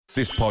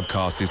This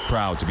podcast is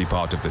proud to be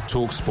part of the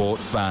TalkSport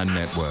Fan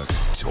Network.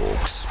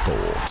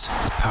 TalkSport.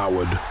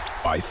 Powered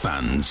by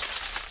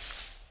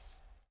fans.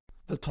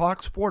 The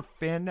TalkSport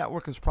Fan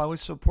Network is proudly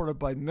supported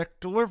by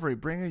McDelivery,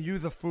 bringing you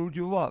the food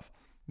you love.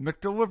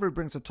 McDelivery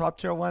brings a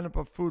top-tier lineup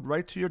of food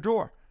right to your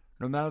door.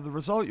 No matter the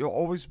result, you'll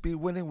always be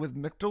winning with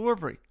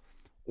McDelivery.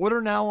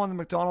 Order now on the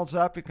McDonald's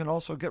app. You can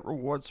also get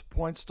rewards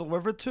points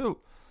delivered too,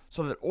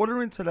 so that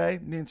ordering today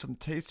means some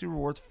tasty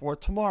rewards for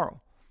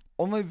tomorrow.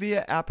 Only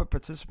via app at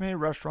participating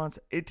restaurants.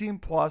 18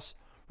 plus.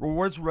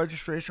 Rewards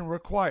registration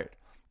required.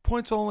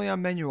 Points only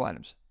on menu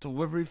items.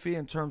 Delivery fee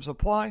and terms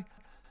apply.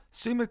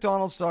 See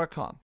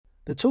McDonald's.com.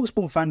 The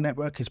TalkSport Fan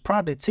Network is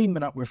proudly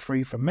teaming up with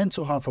Free for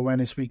Mental Health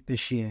Awareness Week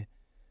this year.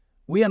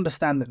 We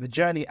understand that the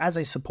journey as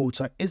a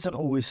supporter isn't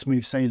always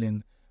smooth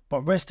sailing,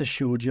 but rest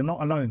assured you're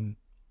not alone.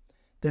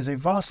 There's a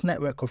vast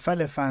network of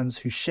fellow fans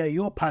who share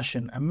your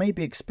passion and may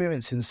be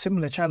experiencing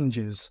similar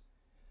challenges.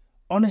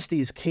 Honesty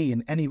is key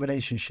in any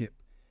relationship.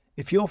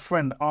 If your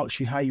friend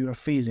asks you how you are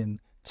feeling,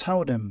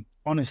 tell them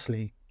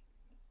honestly.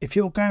 If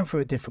you're going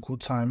through a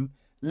difficult time,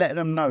 let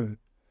them know.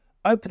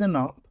 Opening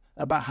up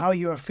about how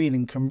you are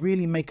feeling can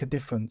really make a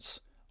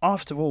difference.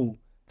 After all,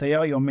 they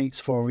are your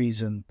mates for a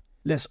reason.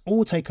 Let's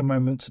all take a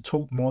moment to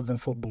talk more than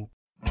football.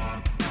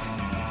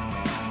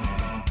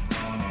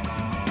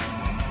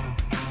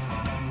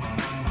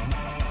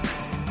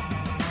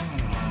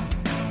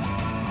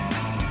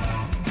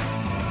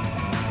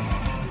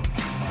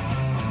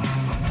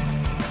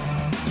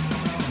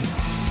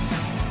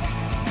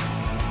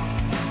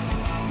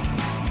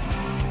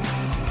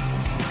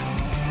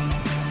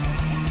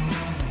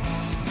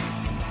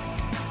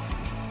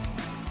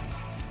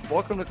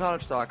 Welcome to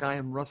Cottage Talk. I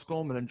am Russ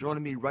Goldman, and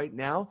joining me right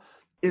now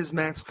is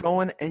Max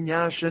Cohen and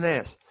Giannis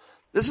Janaeus.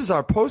 This is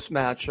our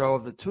post-match show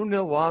of the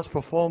 2-0 loss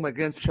for Fulham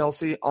against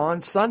Chelsea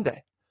on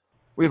Sunday.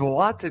 We have a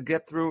lot to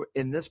get through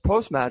in this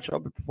post-match show,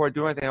 but before I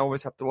do anything, I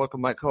always have to welcome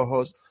my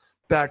co-host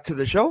back to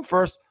the show.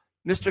 First,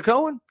 Mr.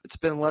 Cohen, it's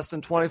been less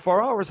than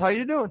 24 hours. How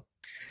you doing?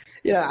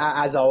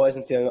 Yeah, as always,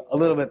 I'm feeling a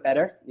little bit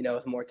better,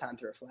 with more time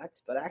to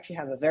reflect. But I actually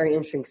have a very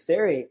interesting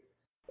theory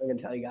I'm going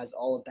to tell you guys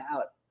all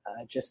about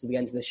just at the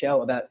end of the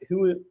show about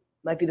who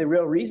might be the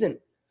real reason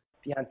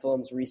behind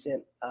Fulham's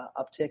recent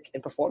uptick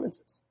in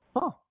performances.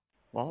 Oh,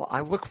 well,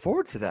 I look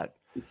forward to that.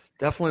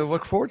 Definitely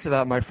look forward to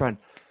that, my friend.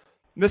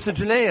 Mr.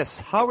 Janaeus,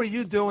 how are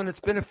you doing? It's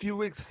been a few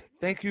weeks.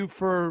 Thank you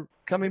for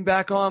coming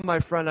back on, my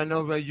friend. I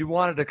know that you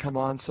wanted to come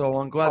on, so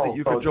I'm glad that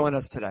you could join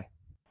us today.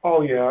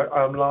 Oh, yeah.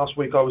 Last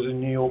week I was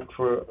in New York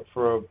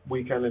for a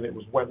weekend, and it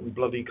was wet and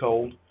bloody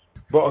cold.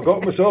 But I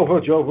got myself a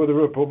job with the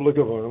Republic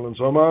of Ireland,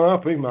 so I'm a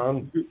happy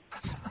man.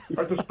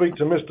 I had to speak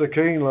to Mr.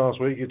 Keane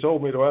last week. He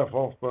told me to F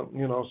off, but,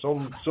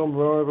 some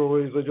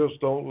rivalries, they just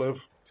don't live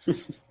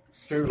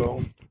too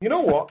long. You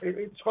know what?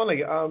 It's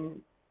funny. I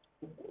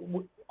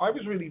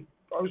was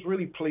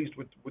really pleased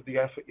with the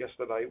effort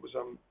yesterday. It was,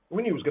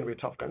 we knew it was going to be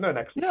a tough game. No,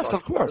 next. Yes,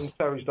 of course. And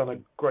Terry's done a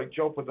great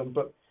job with them.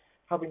 But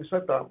having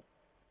said that,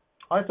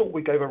 I thought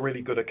we gave a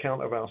really good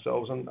account of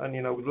ourselves. And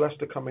with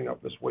Leicester coming up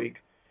this week,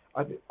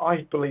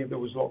 I believe there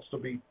was lots to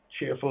be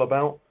cheerful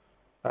about.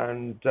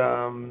 And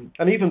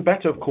even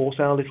better, of course,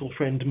 our little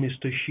friend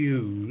Mr.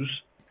 Hughes,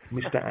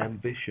 Mr.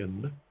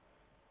 Ambition,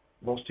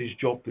 lost his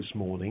job this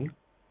morning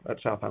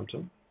at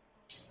Southampton.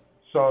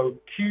 So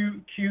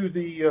cue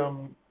the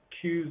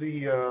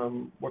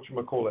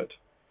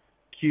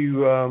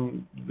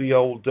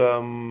old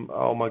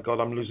oh my God,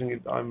 I'm losing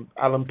it. I'm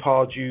Alan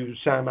Pardew,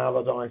 Sam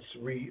Allardyce,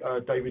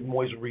 David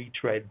Moyes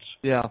retreads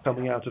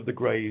coming out of the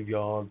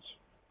graveyards.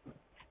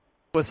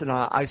 Listen,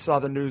 I saw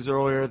the news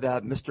earlier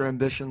that Mr.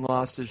 Ambition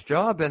lost his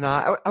job, and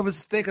I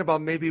was thinking about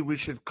maybe we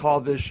should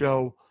call this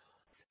show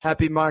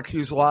Happy Mark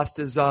Hughes Lost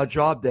His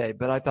Job Day,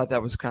 but I thought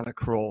that was kind of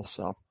cruel.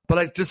 But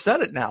I just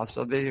said it now,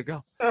 so there you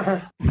go.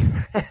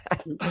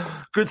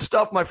 Good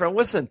stuff, my friend.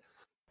 Listen,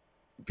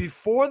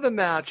 before the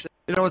match,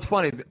 it's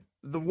funny.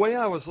 The way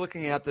I was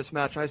looking at this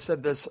match, I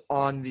said this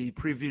on the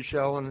preview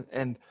show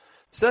and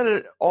said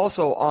it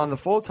also on the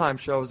full-time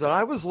show, is that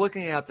I was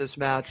looking at this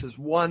match as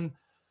one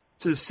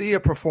to see a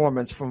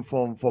performance from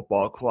Fulham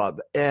Football Club.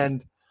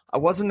 And I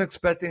wasn't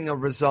expecting a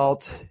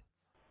result,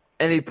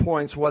 any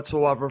points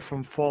whatsoever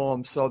from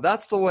Fulham. So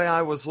that's the way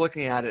I was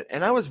looking at it.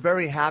 And I was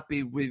very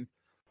happy with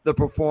the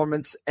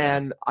performance,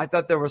 and I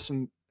thought there were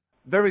some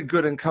very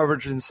good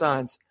encouraging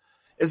signs.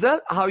 Is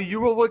that how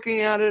you were looking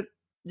at it,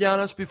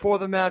 Giannis, before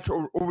the match,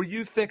 or were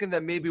you thinking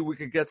that maybe we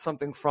could get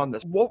something from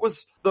this? What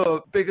was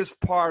the biggest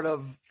part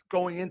of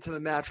going into the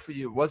match for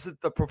you? Was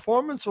it the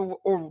performance,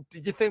 or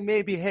did you think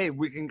maybe, hey,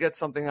 we can get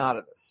something out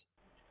of this?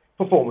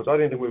 Performance. I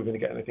didn't think we were going to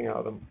get anything out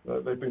of them.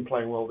 They've been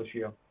playing well this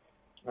year.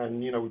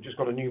 And, we've just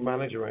got a new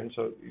manager in,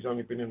 so he's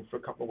only been in for a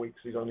couple of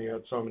weeks. He's only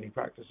had so many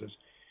practices,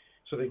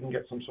 so they can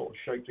get some sort of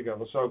shape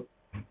together. So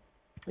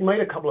he made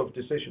a couple of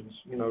decisions,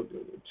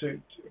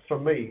 for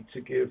me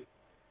to give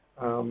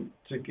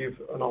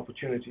an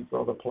opportunity for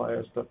other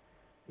players to,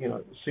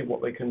 see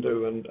what they can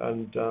do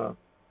and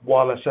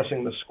while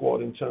assessing the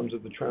squad in terms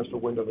of the transfer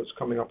window that's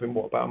coming up in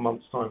about a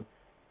month's time.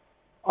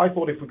 I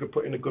thought if we could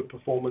put in a good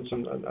performance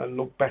and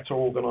look better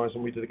organised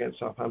than we did against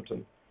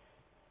Southampton,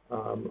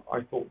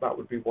 I thought that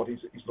would be what he's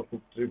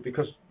looking to do.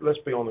 Because let's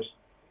be honest,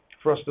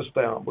 for us to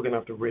stay up, we're going to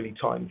have to really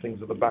tighten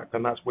things at the back,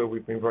 and that's where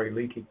we've been very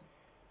leaky.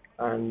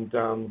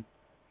 And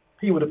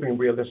he would have been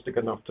realistic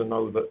enough to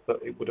know that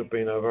it would have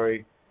been a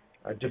very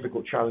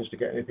difficult challenge to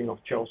get anything off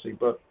Chelsea.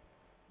 But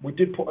we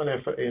did put an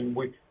effort in.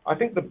 I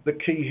think the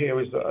key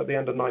here is that at the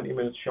end of 90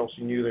 minutes,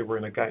 Chelsea knew they were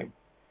in a game.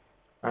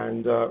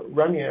 And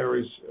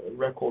Ranieri's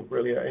record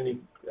really at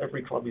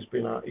every club he's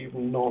been at,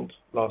 even Nantes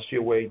last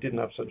year where he didn't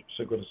have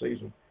so good a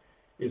season,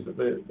 is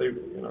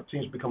that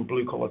teams become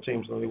blue-collar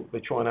teams and they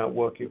try and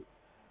outwork you.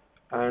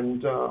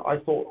 And I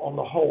thought on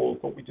the whole,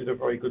 we did a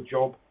very good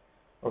job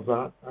of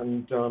that.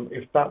 And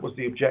if that was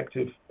the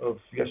objective of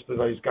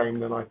yesterday's game,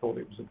 then I thought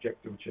it was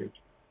objective achieved.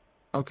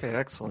 Okay,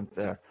 excellent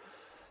there.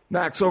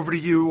 Max, over to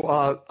you.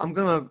 I'm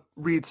going to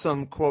read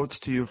some quotes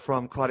to you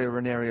from Claudio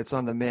Ranieri. It's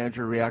on the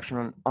manager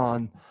reaction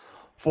on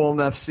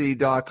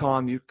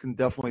FulhamFC.com. You can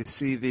definitely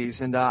see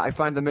these. And I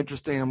find them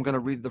interesting. I'm going to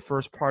read the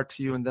first part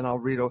to you, and then I'll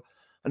read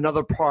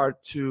another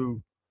part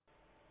to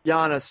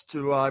Giannis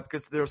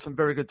because there are some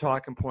very good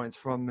talking points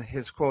from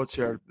his quotes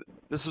here.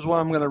 This is what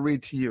I'm going to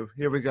read to you.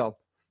 Here we go.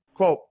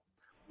 Quote,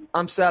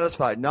 "I'm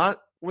satisfied, not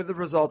with the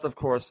result, of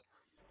course,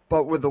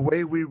 but with the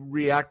way we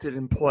reacted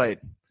and played.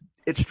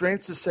 It's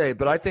strange to say,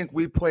 but I think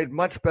we played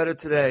much better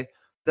today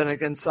than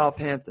against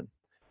Southampton,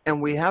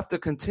 and we have to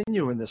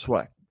continue in this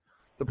way.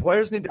 The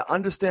players need to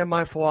understand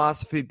my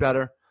philosophy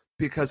better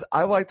because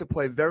I like to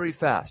play very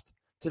fast.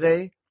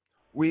 Today,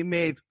 we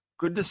made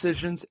good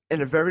decisions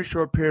in a very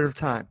short period of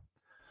time.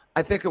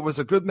 I think it was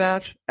a good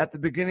match. At the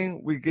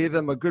beginning, we gave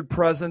them a good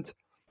present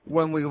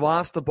when we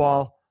lost the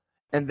ball,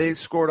 and they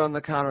scored on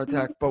the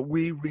counterattack, but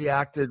we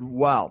reacted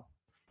well.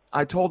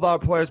 I told our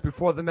players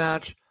before the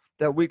match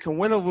that we can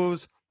win or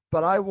lose,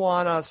 but I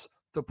want us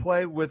to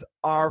play with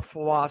our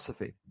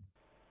philosophy."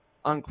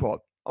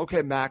 Unquote.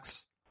 Okay,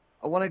 Max,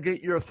 I want to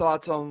get your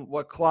thoughts on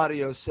what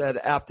Claudio said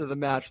after the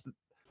match,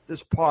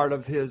 this part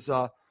of his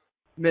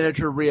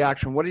manager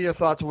reaction. What are your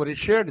thoughts on what he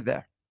shared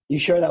there? You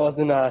sure that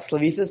wasn't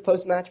Slavisa's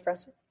post-match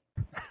presser?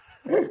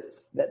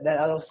 That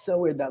was so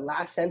weird. That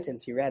last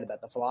sentence he read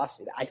about the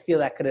philosophy, I feel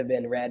that could have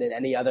been read in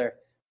any other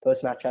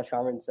post-match press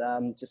conference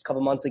just a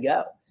couple months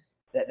ago.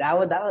 That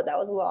was a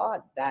little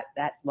odd.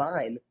 That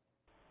line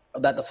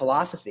about the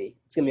philosophy,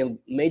 it's going to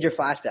be major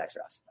flashbacks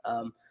for us.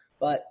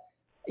 But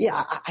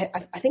yeah,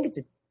 I think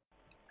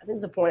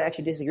it's a point I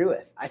actually disagree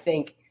with. I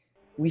think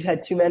we've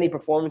had too many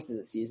performances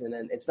this season,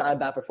 and it's not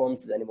about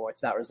performances anymore. It's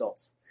about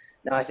results.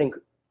 Now, I think,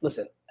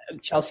 listen,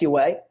 Chelsea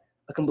away,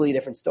 a completely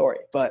different story.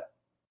 But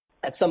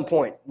at some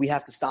point, we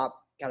have to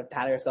stop kind of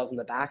patting ourselves on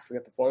the back for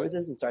good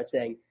performances and start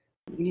saying,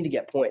 we need to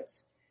get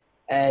points.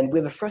 And we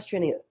have a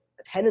frustrating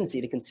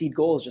tendency to concede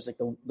goals just like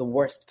the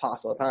worst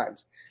possible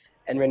times.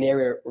 And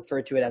Ranieri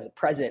referred to it as a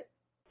present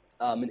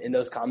in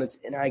those comments,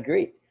 and I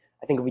agree.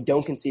 I think if we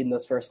don't concede in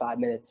those first 5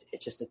 minutes,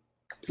 it's just a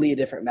completely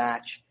different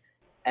match,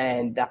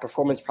 and that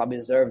performance probably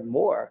deserved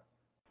more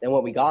than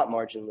what we got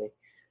marginally.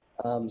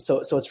 So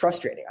it's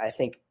frustrating. I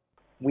think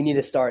we need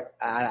to start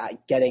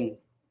getting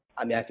 –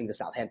 I think the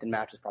Southampton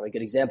match was probably a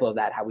good example of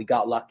that, how we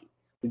got lucky.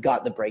 We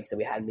got the breaks that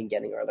we hadn't been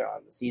getting earlier on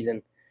in the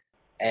season.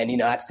 And,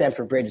 at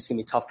Stamford Bridge, it's going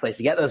to be a tough place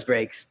to get those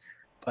breaks.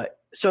 But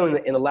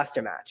certainly in the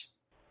Leicester match,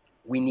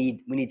 we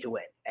need to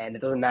win. And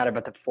it doesn't matter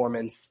about the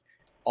performance.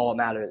 All that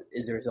matters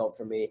is the result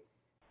for me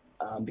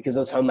because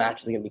those home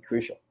matches are going to be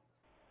crucial.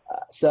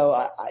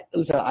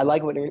 Listen, I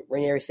like what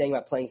Ranieri's saying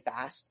about playing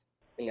fast.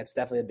 I think that's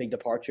definitely a big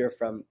departure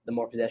from the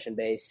more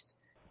possession-based,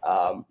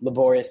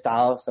 laborious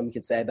style, some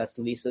could say, that's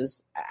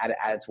Lisa's at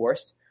its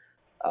worst.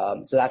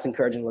 So that's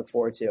encouraging to look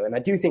forward to. And I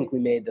do think we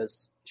made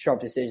those sharp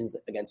decisions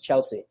against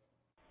Chelsea.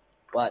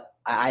 But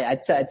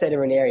I'd say to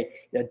Ranieri,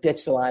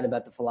 ditch the line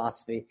about the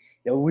philosophy.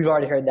 We've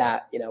already heard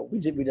that. We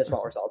just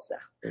want results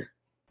now.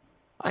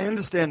 I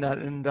understand that,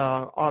 and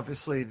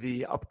obviously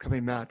the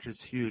upcoming match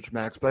is huge,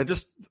 Max. But I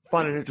just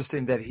find it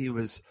interesting that he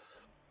was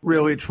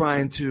really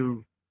trying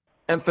to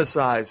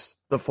emphasize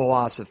the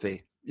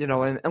philosophy.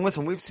 And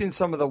listen, we've seen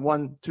some of the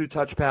 1-2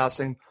 touch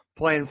passing,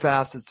 playing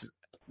fast. It's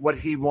what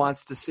he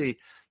wants to see.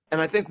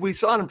 And I think we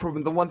saw an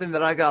improvement. The one thing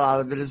that I got out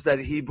of it is that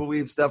he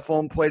believes that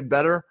Fulham played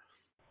better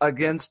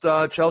against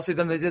Chelsea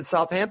than they did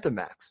Southampton,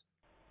 Max.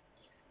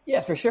 Yeah,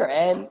 for sure.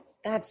 And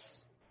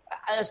that's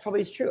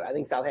probably true. I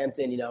think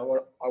Southampton,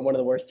 are one of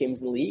the worst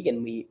teams in the league,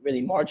 and we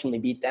really marginally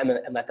beat them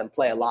and let them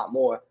play a lot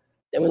more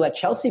than we let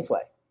Chelsea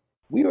play.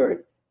 We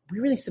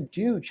really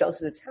subdued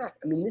Chelsea's attack.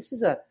 This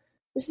is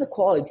a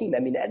quality team.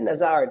 Eden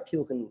Hazard,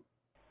 people can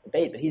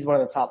debate, but he's one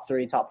of the top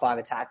 3, top 5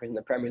 attackers in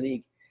the Premier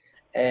League.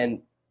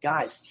 And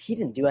guys, he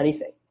didn't do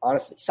anything,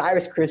 honestly.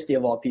 Cyrus Christie,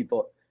 of all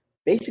people,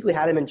 basically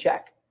had him in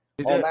check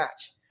all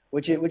match,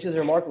 which is a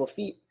remarkable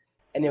feat.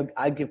 And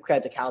I give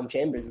credit to Callum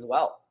Chambers as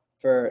well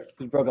for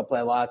he broke up play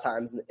a lot of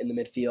times in the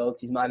midfield.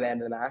 He's my man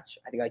of the match.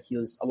 I think he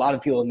was a lot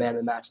of people man of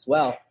the match as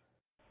well.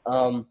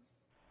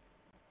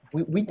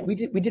 We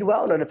did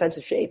well in our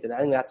defensive shape, and I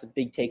think that's a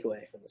big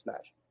takeaway from this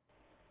match.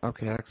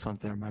 Okay,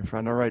 excellent there, my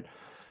friend. All right.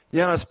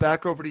 Giannis,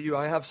 back over to you.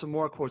 I have some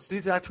more quotes.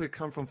 These actually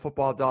come from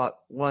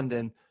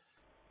Football.London.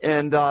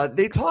 And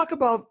they talk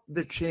about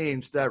the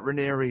change that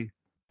Ranieri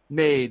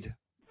made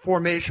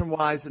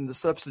formation-wise and the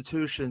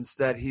substitutions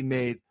that he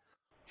made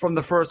from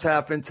the first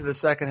half into the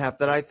second half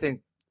that I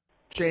think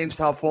changed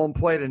how Fulham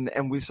played,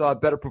 and we saw a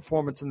better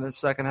performance in the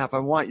second half. I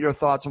want your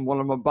thoughts on what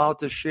I'm about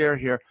to share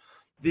here.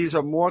 These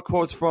are more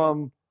quotes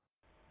from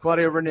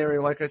Claudio Ranieri.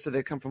 Like I said,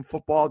 they come from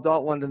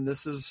Football.London.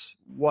 This is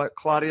what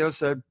Claudio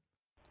said.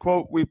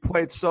 Quote, "We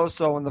played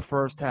so-so in the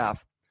first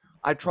half.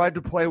 I tried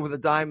to play with a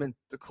diamond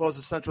to close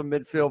the central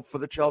midfield for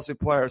the Chelsea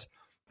players,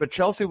 but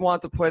Chelsea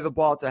wanted to play the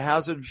ball to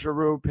Hazard,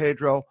 Giroud,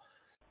 Pedro,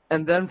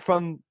 and then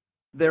from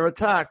their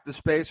attack, the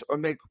space, or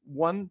make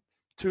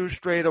 1-2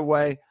 straight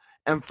away.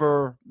 And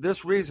for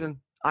this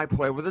reason, I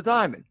play with a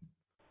diamond.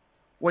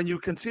 When you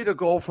concede a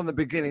goal from the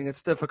beginning,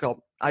 it's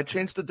difficult. I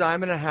changed the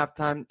diamond at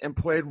halftime and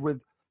played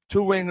with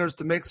two wingers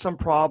to make some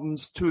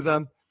problems to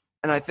them,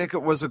 and I think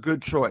it was a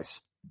good choice."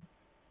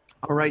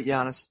 All right,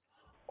 Giannis,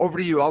 over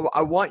to you.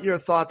 I want your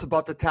thoughts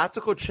about the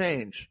tactical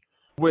change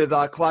with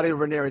Claudio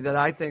Ranieri that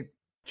I think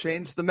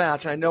changed the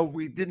match. I know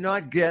we did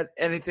not get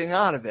anything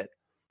out of it,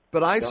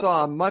 but I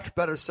saw a much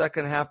better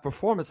second half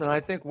performance, and I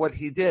think what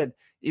he did,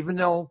 even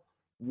though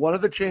one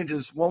of the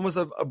changes, one was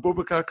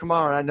Abubakar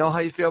Kamara. I know how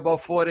you feel about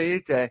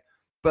Florida,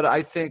 but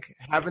I think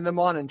having them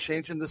on and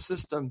changing the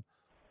system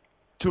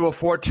to a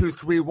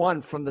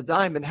 4-2-3-1 from the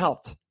diamond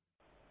helped.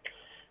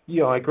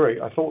 Yeah, I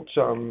agree. I thought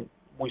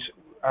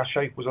our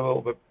shape was a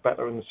little bit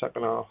better in the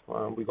second half.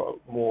 We got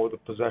more of the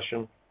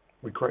possession.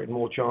 We created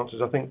more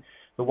chances. I think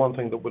the one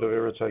thing that would have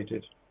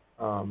irritated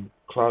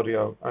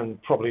Claudio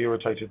and probably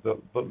irritated the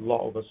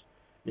lot of us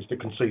is to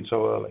concede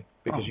so early,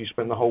 because you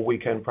spend the whole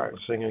weekend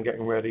practicing and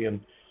getting ready and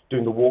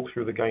doing the walk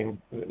through the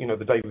game,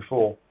 the day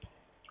before,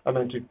 and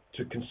then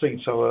to concede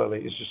so early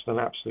is just an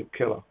absolute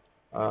killer.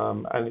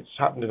 And it's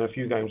happened in a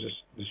few games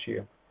this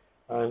year.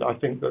 And I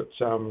think that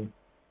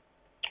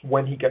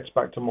when he gets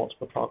back to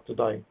Motspur Park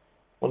today,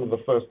 one of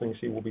the first things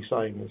he will be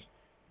saying is,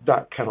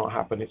 that cannot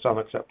happen, it's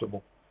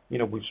unacceptable.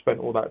 We've spent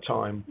all that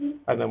time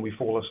and then we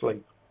fall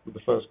asleep with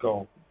the first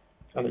goal.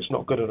 And it's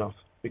not good enough,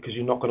 because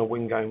you're not going to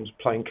win games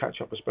playing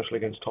catch-up, especially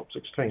against top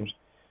six teams.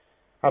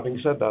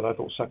 Having said that, I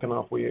thought second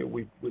half we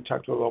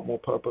attacked with a lot more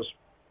purpose.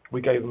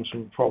 We gave them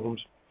some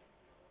problems.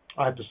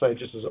 I have to say,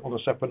 just as on a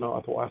separate note,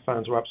 I thought our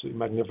fans were absolutely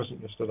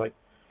magnificent yesterday.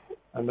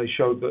 And they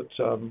showed that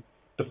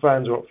the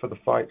fans are up for the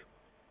fight,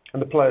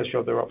 and the players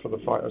showed they're up for the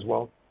fight as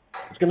well.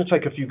 It's going to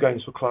take a few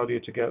games for Claudio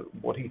to get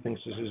what he thinks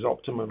is his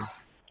optimum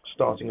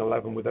starting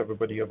 11 with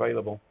everybody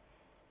available.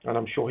 And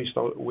I'm sure he's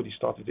already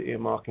started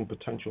earmarking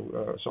potential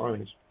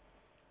signings.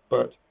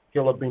 But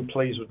he'll have been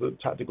pleased with the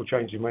tactical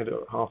change he made at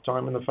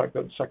half-time, and the fact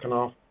that the second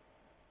half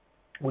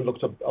we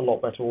looked a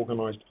lot better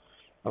organised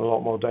and a lot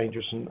more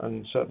dangerous,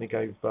 and certainly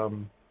gave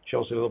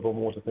Chelsea a little bit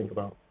more to think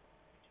about.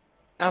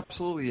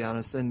 Absolutely,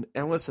 Giannis.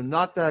 And listen,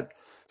 not that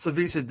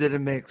Slavisa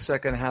didn't make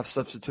second half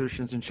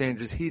substitutions and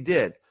changes. He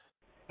did.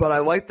 But I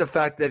like the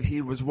fact that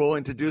he was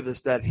willing to do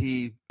this, that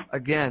he,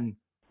 again,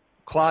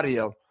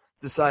 Claudio,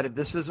 decided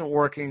this isn't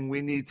working,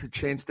 we need to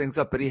change things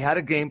up. But he had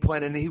a game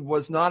plan, and he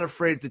was not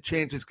afraid to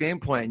change his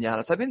game plan,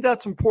 Giannis. I think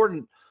that's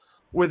important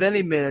with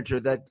any manager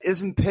that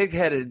isn't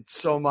pig-headed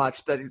so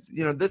much that,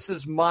 this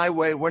is my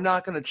way, we're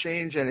not going to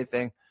change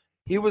anything.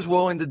 He was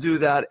willing to do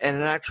that, and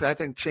it actually, I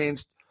think,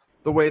 changed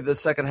the way the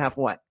second half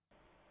went.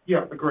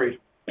 Yeah, agreed.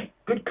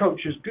 Good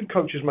coaches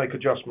make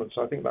adjustments.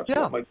 I think that's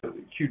what makes a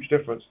huge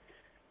difference.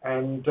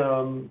 And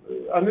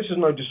this is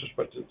no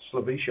disrespect to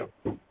Slavisa.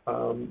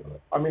 I'm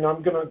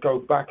going to go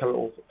back a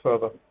little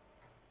further.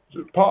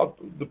 Part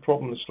of the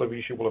problem that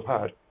Slavisa will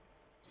have had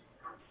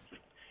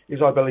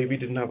is, I believe, he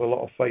didn't have a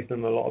lot of faith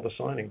in a lot of the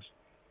signings.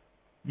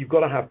 You've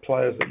got to have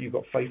players that you've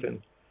got faith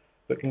in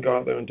that can go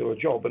out there and do a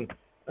job. And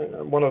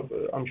one of,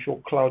 I'm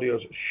sure,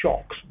 Claudio's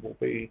shocks will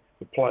be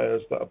the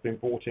players that have been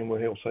brought in, where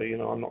he'll say,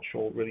 I'm not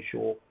really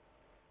sure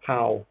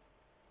how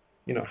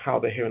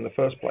they're here in the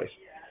first place.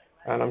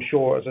 And I'm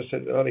sure, as I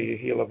said earlier,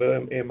 he'll have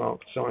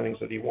earmarked signings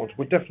that he wants.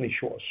 We're definitely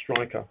short a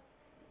striker,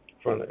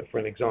 for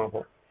an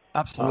example.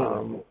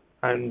 Absolutely.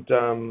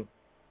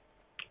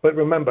 But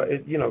remember,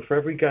 for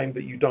every game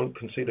that you don't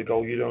concede a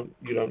goal, you don't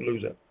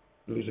lose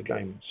a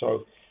game.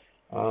 So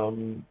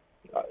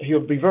he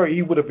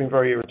would have been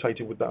very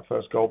irritated with that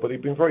first goal, but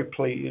he'd be very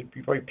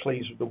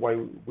pleased with the way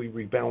we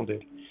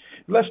rebounded.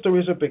 Leicester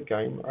is a big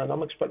game, and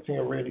I'm expecting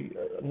a really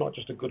not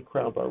just a good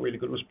crowd, but a really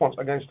good response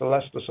against the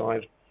Leicester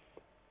side,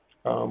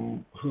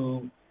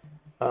 who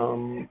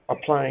are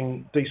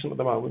playing decent at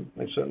the moment.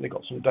 They've certainly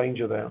got some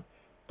danger there,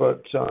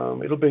 but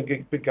it'll be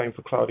a big game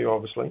for Claudio.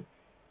 Obviously,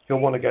 he'll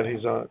want to get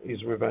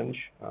his revenge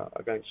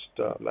against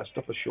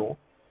Leicester for sure,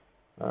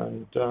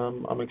 and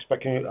I'm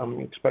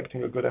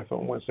expecting a good effort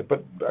on Wednesday.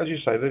 But as you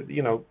say,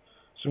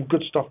 some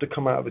good stuff to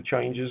come out of the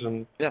changes,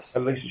 and yes,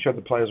 at least it showed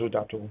the players are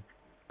adaptable.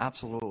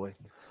 Absolutely,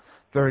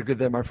 very good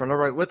there, my friend. All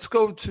right, let's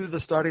go to the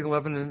starting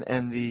 11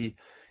 and the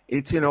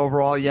 18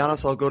 overall.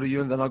 Giannis, I'll go to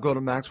you, and then I'll go to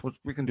Max.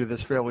 We can do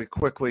this fairly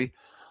quickly.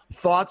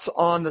 Thoughts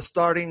on the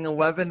starting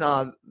 11?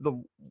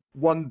 The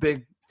one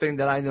big thing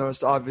that I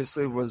noticed,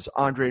 obviously, was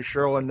Andre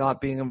Schürrle not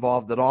being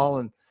involved at all.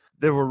 And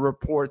there were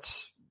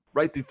reports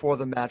right before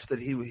the match that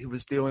he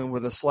was dealing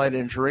with a slight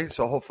injury.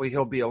 So hopefully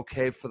he'll be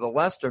okay for the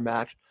Leicester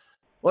match.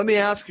 Let me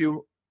ask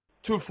you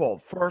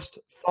twofold. First,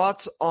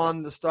 thoughts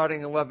on the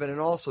starting 11. And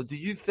also, do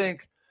you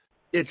think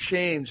it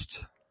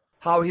changed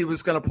how he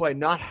was going to play,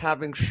 not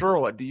having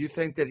Schürrle? Do you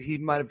think that he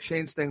might have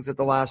changed things at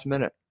the last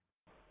minute?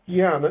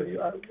 Yeah,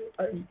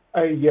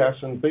 A, yes,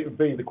 and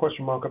B, the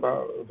question mark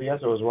about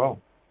Vietto as well.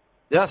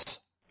 Yes.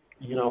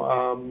 You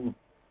know,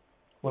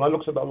 when I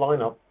looked at that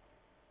lineup,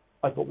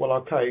 I thought, well,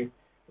 okay.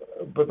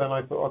 But then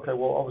I thought, okay,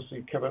 well,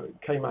 obviously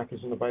K-Mac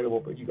isn't available,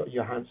 but you got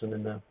Johansson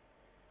in there.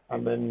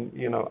 And then,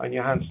 you know, and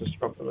Johansson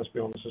struggled, let's be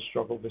honest, has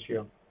struggled this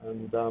year.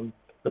 And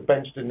the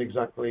bench didn't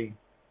exactly,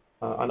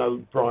 I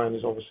know Brian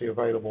is obviously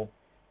available,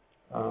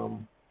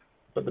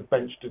 but the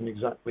bench didn't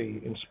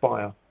exactly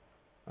inspire.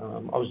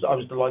 I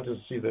was delighted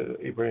to see that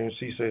Ibrahim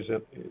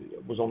Cisse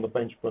was on the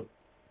bench, but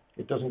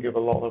it doesn't give a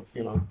lot of,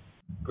 you know,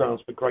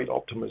 grounds for great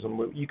optimism.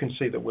 You can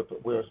see that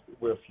we're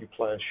a few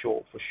players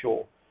short for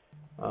sure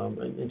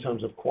in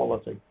terms of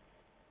quality.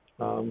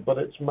 But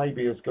it's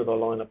maybe as good a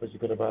lineup as you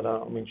could have had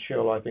out. I mean,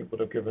 Schürrle, I think, would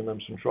have given them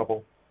some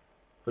trouble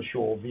for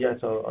sure.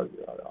 Vietto,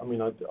 I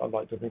mean, I'd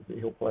like to think that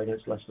he'll play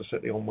against Leicester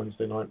City on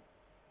Wednesday night.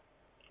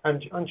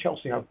 And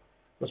Chelsea have,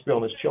 let's be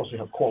honest, Chelsea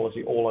have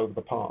quality all over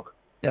the park.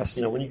 Yes.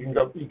 You know, when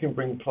you can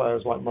bring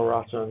players like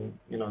Morata and,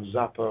 you know,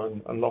 Zappa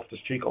and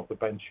Loftus-Cheek off the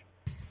bench,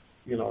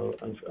 you know,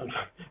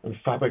 and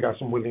Fabregas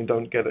and Willian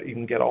don't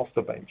even get off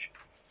the bench,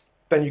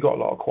 then you got a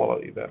lot of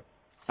quality there.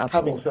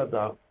 Absolutely. Having said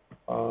that,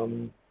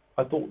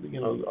 I thought,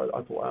 you know,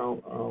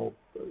 our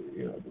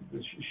you know,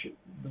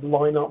 the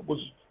lineup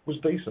was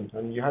decent,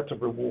 and you had to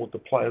reward the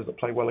players that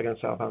play well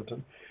against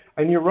Southampton.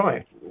 And you're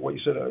right, what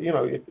you said. You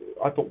know,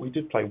 I thought we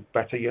did play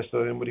better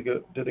yesterday than we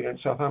did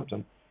against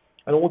Southampton.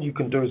 And all you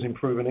can do is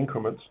improve in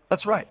increments.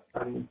 That's right.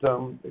 And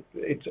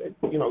it's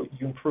you know,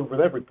 you improve with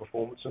every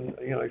performance. And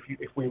you know,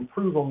 if we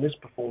improve on this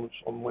performance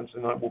on Wednesday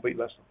night, we'll beat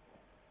Leicester.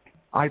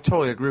 I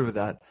totally agree with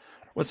that.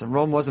 Listen,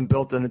 Rome wasn't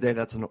built in a day.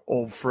 That's an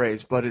old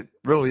phrase, but it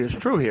really is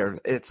true here.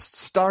 It's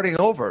starting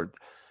over.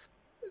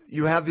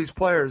 You have these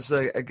players,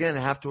 again,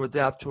 have to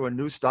adapt to a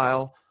new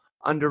style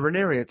under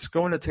Ranieri. It's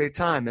going to take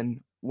time.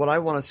 And what I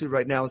want to see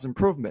right now is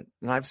improvement.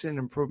 And I've seen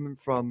improvement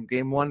from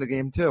game 1 to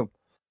game 2.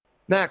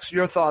 Max,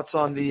 your thoughts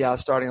on the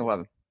starting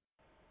 11?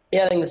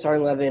 Yeah, I think the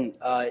starting 11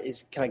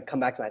 is kind of come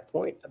back to my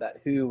point about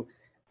who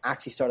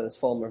actually started this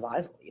Fulham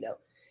revival. You know,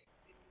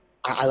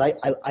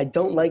 I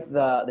don't like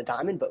the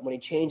diamond, but when he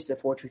changed the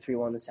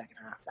 4-2-3-1 in the second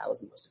half, that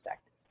was the most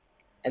effective.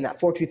 And that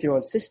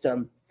 4-2-3-1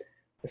 system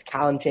with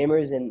Callum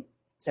Chambers in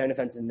center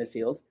defensive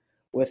midfield,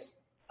 with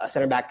a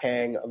center back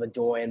pairing of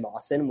Adoy and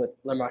Mawson, with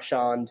Lem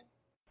Marchand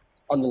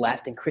on the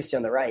left and Christie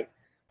on the right,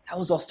 that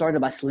was all started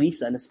by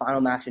Salisa in his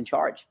final match in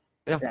charge.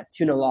 Yeah. That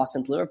 2-0 loss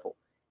against Liverpool.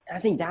 And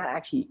I think that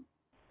actually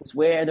was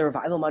where the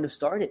revival might have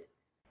started.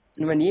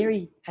 And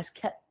Ranieri has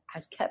kept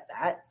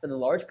that for the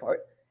large part.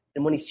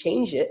 And when he's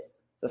changed it,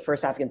 the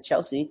first half against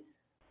Chelsea,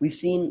 we've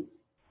seen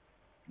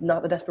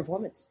not the best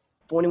performance.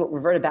 But when he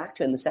reverted back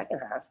to it in the second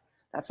half,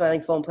 that's why I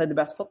think Fulham played the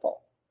best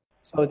football.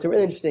 So it's a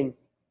really interesting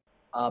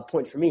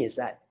point for me is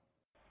that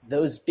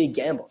those big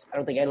gambles, I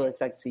don't think anyone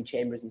expected to see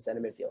Chambers in center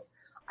midfield.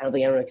 I don't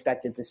think anyone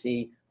expected to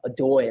see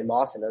Adoy and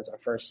Mawson as our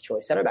first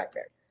choice center back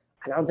pair.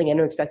 And I don't think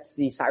anyone expected to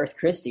see Cyrus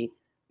Christie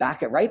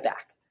back at right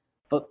back.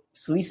 But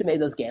Salisa made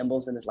those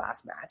gambles in his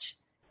last match.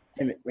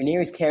 And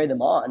Ranieri's carried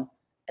them on,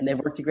 and they've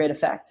worked to great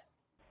effect.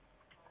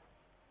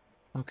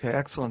 Okay,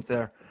 excellent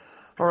there.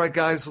 All right,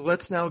 guys,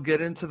 let's now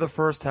get into the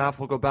first half.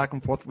 We'll go back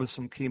and forth with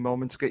some key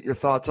moments, get your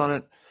thoughts on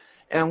it.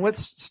 And let's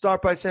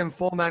start by saying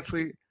Fulham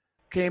actually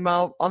came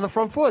out on the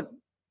front foot,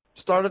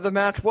 started the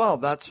match well.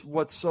 That's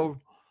what's so,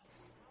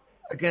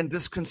 again,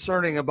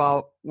 disconcerting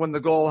about when the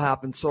goal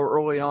happened so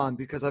early on,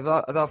 because I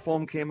thought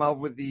Fulham came out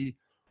with the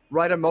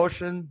right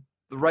emotion,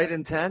 the right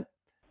intent,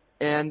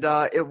 and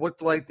it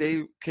looked like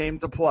they came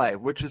to play,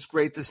 which is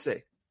great to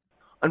see.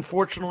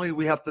 Unfortunately,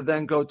 we have to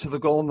then go to the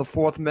goal in the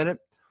 4th minute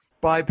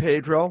by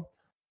Pedro.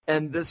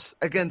 And this,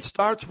 again,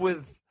 starts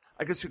with,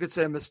 I guess you could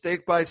say, a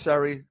mistake by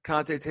Seri.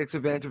 Conte takes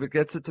advantage of it,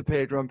 gets it to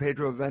Pedro, and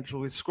Pedro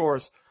eventually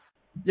scores.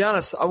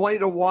 Giannis, I want you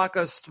to walk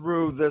us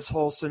through this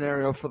whole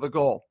scenario for the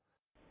goal.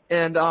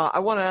 And I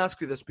want to ask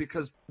you this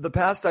because the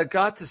pass that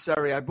got to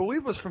Seri, I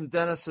believe, was from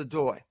Denis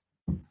Adoy.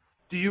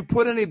 Do you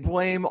put any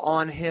blame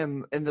on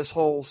him in this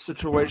whole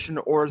situation,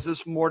 or is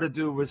this more to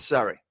do with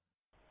Seri?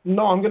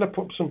 No, I'm going to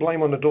put some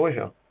blame on Adoy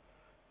here.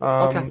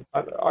 Okay.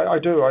 I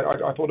do.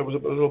 I thought it was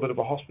a little bit of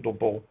a hospital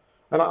ball.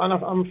 And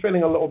I'm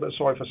feeling a little bit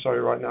sorry for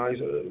Seri right now.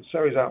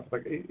 Seri's out.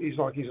 He's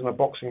like he's in a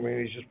boxing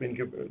ring. He's just been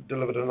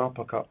delivered an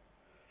uppercut.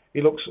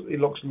 He looks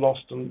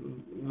lost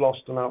and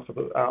out for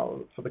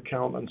the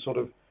count and sort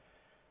of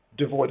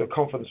devoid of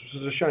confidence,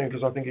 which is a shame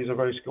because I think he's a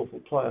very skillful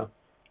player.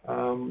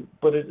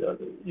 But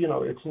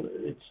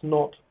it's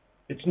not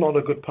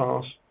a good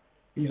pass.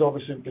 He's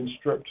obviously been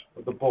stripped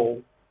of the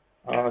ball.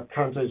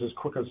 Kante's as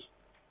quick as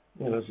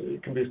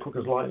it can be as quick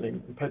as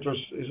lightning. And Pedro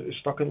is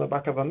stuck in the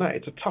back of the net.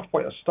 It's a tough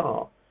way to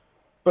start.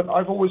 But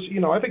I've always,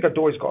 I think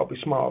Adoy's got to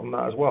be smarter than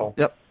that as well.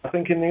 Yep. I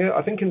think in the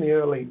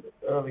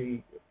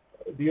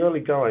early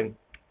going,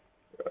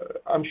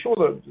 I'm sure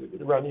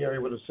that Ranieri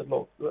would have said,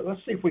 look,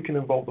 let's see if we can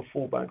involve the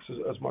fullbacks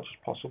as much as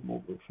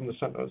possible from the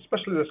centre.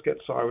 Especially let's get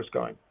Cyrus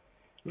going.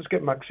 Let's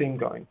get Maxime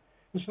going.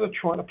 Instead of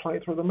trying to play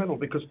it through the middle.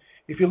 Because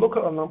if you look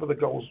at a number of the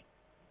goals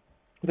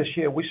this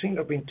year, we seem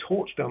to have been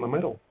torched down the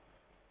middle.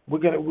 We're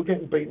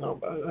getting beaten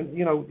up.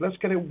 And, let's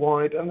get it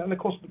wide. And then, of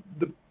course,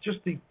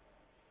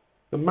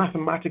 the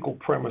mathematical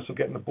premise of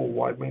getting the ball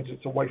wide means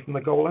it's away from the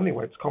goal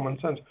anyway. It's common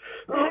sense.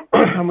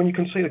 And when you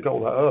concede a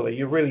goal that early,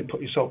 you really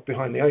put yourself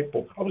behind the 8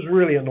 ball. I was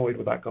really annoyed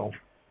with that goal.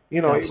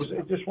 It was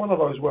just one of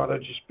those where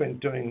they'd just been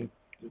doing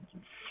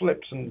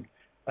flips and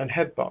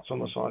headbutts on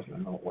the sides.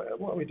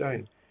 What are we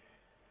doing?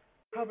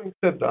 Having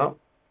said that,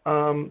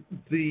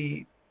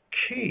 the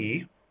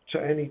key to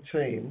any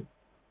team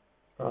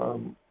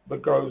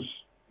that goes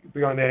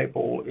behind the 8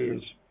 ball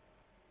is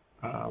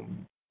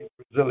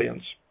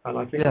resilience. And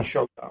I think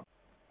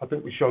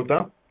we showed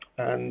that.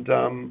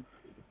 And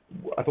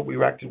I thought we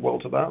reacted well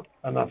to that,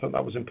 and I thought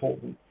that was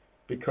important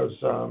because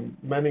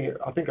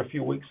I think a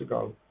few weeks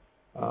ago,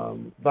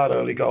 that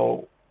early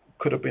goal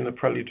could have been a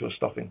prelude to a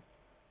stuffing.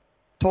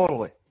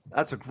 Totally.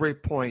 That's a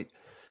great point.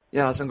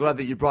 Yes, I'm glad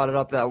that you brought it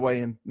up that way.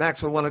 And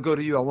Max, I want to go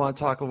to you. I want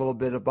to talk a little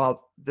bit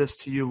about this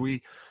to you.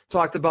 We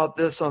talked about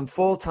this on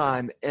Full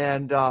Time,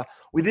 and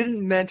we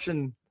didn't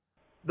mention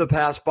the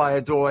pass by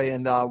Adoy,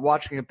 and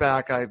watching it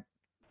back, I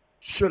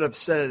should have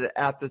said it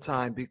at the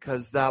time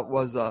because that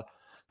was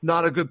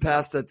not a good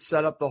pass that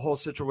set up the whole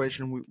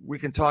situation. We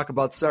can talk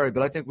about Seri,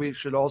 but I think we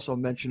should also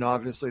mention,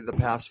 obviously, the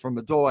pass from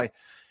Adoy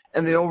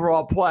and the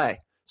overall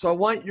play. So I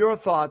want your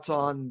thoughts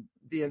on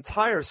the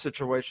entire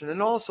situation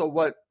and also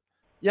what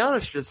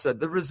Giannis just said,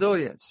 the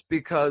resilience,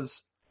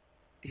 because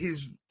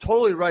he's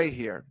totally right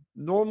here.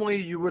 Normally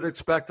you would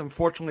expect,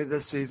 unfortunately,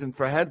 this season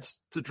for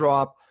heads to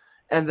drop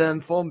and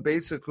then Fulham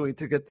basically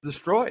to get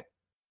destroyed.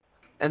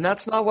 And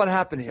that's not what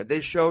happened here.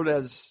 They showed,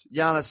 as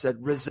Giannis said,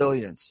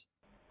 resilience.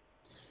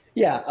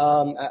 Yeah,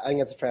 I think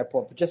that's a fair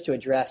point. But just to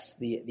address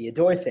the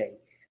Adoy thing,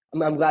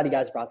 I'm glad you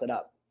guys brought that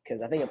up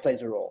because I think it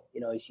plays a role.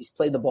 He's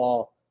played the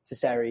ball to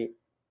Seri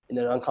in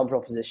an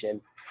uncomfortable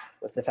position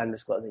with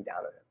defenders closing down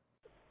on him.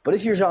 But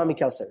if you're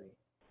Jean-Michel Seri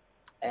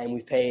and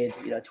we've paid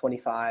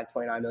 25,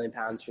 29 million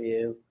pounds for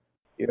you,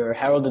 you're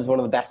heralded as one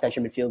of the best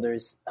central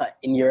midfielders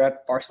in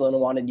Europe. Barcelona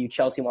wanted you,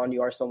 Chelsea wanted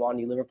you, Arsenal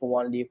wanted you, Liverpool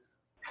wanted you.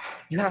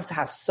 You have to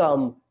have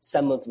some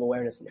semblance of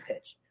awareness in the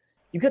pitch.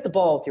 You get the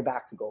ball with your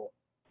back to goal.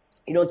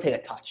 You don't take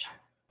a touch.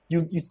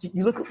 You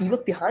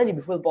look behind you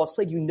before the ball's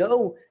played.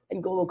 N'Golo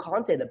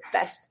Kanté, the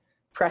best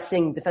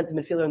pressing defensive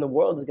midfielder in the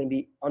world, is going to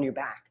be on your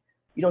back.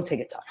 You don't take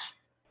a touch.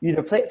 You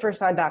either play it first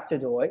time back to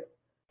Adoy,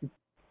 you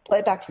play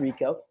it back to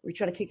Rico, or you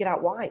try to kick it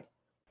out wide.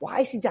 Why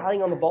is he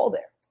dallying on the ball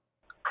there?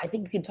 I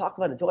think you can talk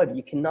about Adoy, but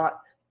you cannot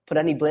put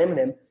any blame on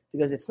him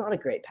because it's not a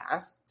great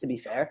pass, to be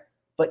fair.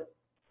 But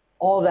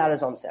all of that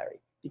is on Seri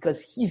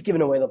because he's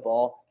given away the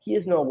ball. He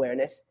has no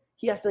awareness.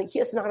 He has to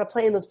know how to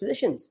play in those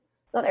positions.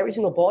 Not every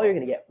single ball you're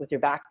going to get with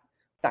your back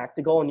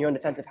to goal in your own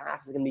defensive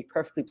half is going to be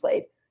perfectly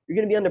played. You're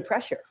going to be under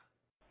pressure.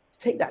 To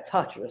take that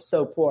touch was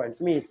so poor. And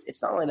for me,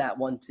 it's not only that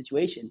one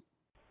situation.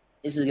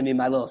 This is going to be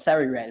my little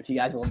Seri rant if you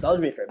guys will indulge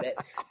me for a bit.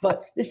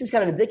 But this is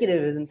kind of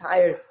indicative of his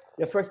entire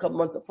first couple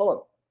months at Fulham.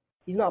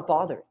 He's not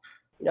bothered.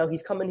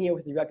 He's coming here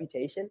with his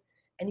reputation,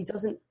 and he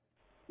doesn't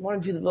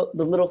want to do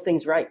the little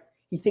things right.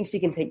 He thinks he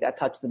can take that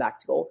touch to the back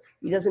to goal.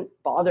 He doesn't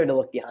bother to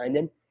look behind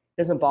him.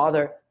 He doesn't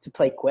bother to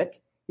play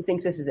quick. He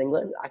thinks this is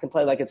England. I can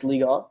play like it's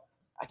Ligue 1.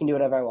 I can do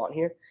whatever I want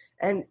here.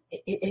 And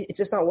it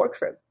just not worked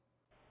for him.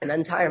 And that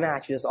entire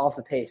match was off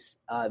the pace,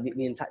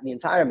 the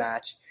entire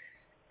match.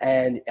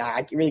 And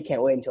I really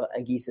can't wait until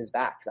Anguissa is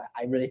back.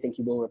 I really think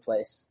he will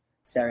replace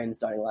Seri in the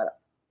starting lineup.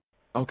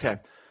 Okay.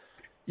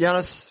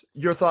 Giannis,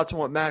 your thoughts on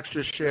what Max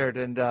just shared.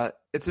 And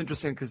it's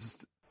interesting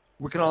because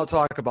we can all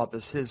talk about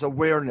this. His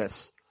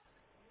awareness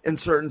in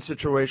certain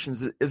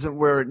situations isn't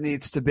where it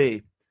needs to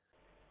be.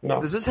 No.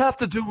 Does this have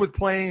to do with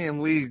playing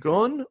in Ligue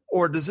 1,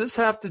 or does this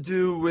have to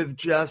do with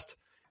just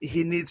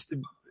he needs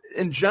to,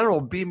 in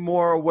general, be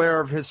more aware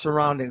of his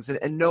surroundings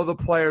and know the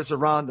players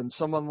around him,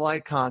 someone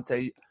like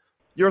Kanté?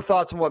 Your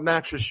thoughts on what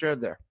Max just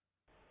shared there?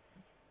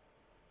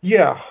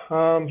 Yeah,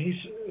 he's.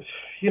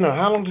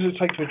 How long does it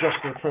take to adjust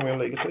to the Premier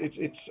League?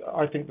 It's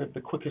I think, the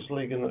quickest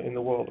league in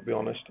the world, to be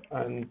honest.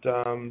 And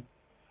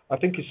I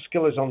think his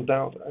skill is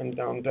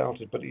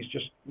undoubted, but he's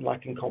just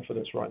lacking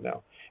confidence right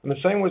now. And the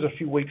same was a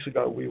few weeks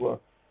ago,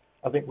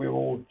 I think we were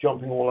all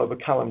jumping all over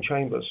Callum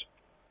Chambers.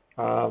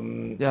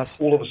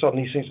 Yes. All of a sudden,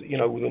 he seems,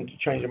 with a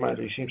change of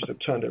manager, he seems to have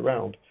turned it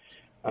around.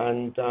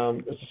 And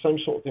it's the same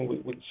sort of thing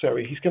with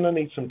Seri. He's going to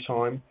need some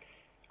time.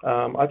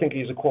 I think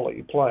he's a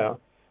quality player,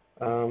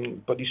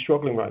 but he's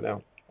struggling right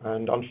now.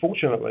 And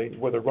unfortunately,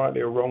 whether rightly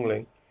or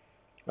wrongly,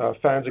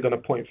 fans are going to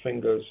point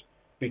fingers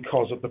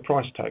because of the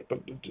price tag.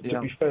 But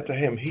to be fair to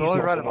him, he's totally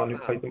not right the one who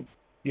about paid them.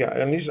 Yeah,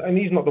 and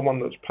he's not the one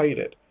that's paid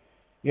it.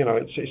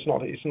 It's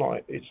not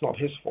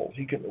his fault.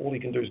 All he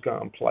can do is go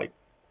out and play.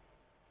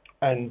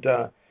 And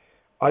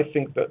I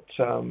think that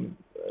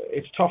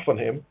it's tough on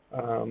him.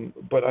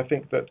 But I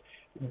think that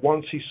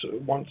once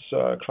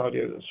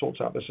Claudio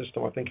sorts out the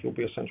system, I think he'll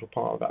be a central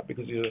part of that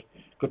because he's a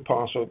good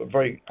passer, a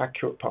very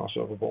accurate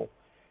passer of the ball,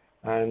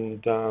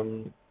 and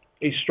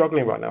he's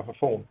struggling right now for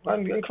form.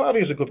 And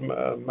Claudio's a good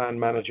man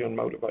manager and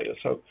motivator,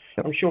 so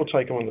I'm sure he'll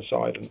take him on the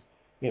side and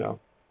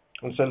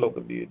and say, look,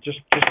 just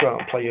go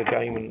out and play your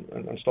game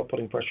and stop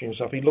putting pressure on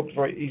yourself.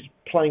 He's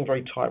playing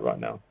very tight right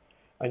now,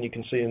 and you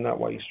can see in that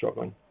way he's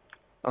struggling.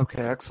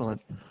 Okay,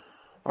 excellent.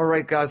 All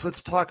right, guys,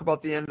 let's talk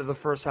about the end of the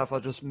first half. I'll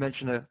just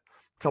mention a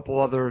couple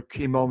other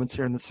key moments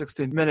here. In the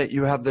 16th minute,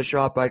 you have the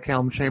shot by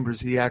Callum Chambers.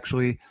 He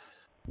actually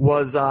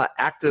was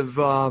active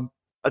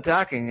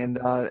attacking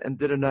and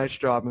did a nice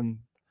job, and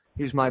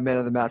he's my man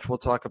of the match. We'll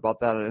talk about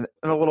that in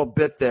a little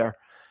bit there.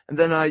 And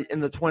then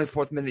in the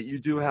 24th minute, you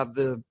do have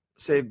the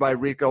save by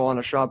Rico on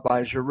a shot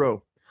by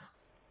Giroud.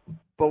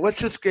 But let's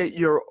just get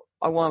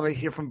I want to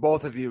hear from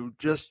both of you,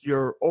 just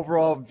your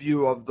overall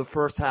view of the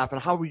first half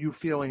and how were you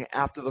feeling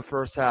after the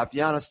first half?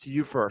 Giannis, to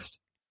you first.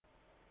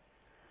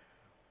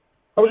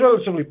 I was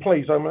relatively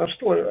pleased. I'm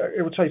still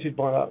irritated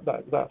by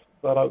that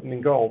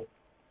opening goal,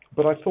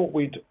 but I thought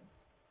we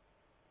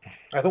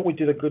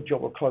did a good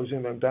job of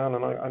closing them down,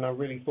 and I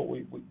really thought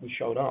we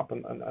showed up,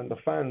 and the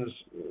fans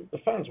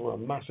were a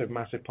massive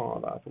part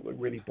of that. I thought they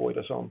really buoyed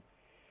us on.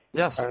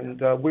 Yes.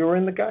 And we were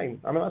in the game.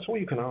 I mean, that's all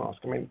you can ask.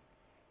 I mean,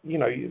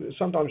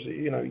 sometimes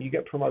you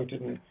get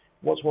promoted, and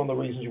what's one of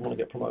the reasons you want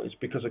to get promoted is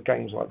because of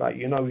games like that.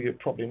 You're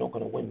probably not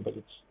going to win, but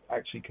it's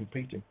actually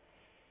competing.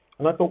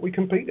 And I thought we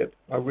competed.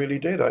 I really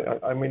did.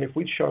 I mean, if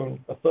we'd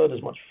shown a third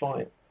as much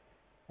fight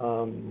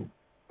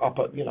up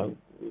at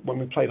when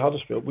we played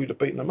Huddersfield, we'd have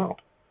beaten them up.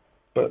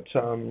 But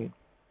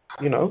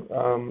they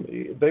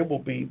will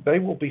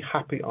be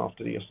happy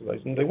after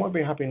yesterday's, and they won't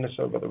be happy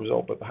necessarily about the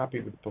result, but they're happy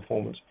with the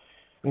performance.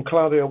 And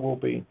Claudio will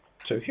be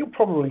too. He'll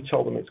probably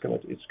tell them it's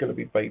going to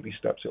be baby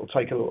steps. It'll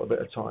take a little bit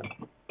of time.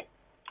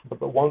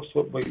 But once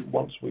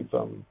we've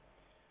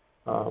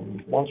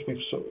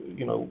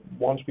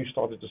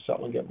started to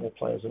settle and get more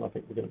players, and I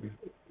think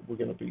we're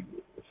going to be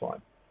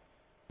fine.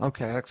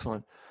 Okay,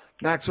 excellent.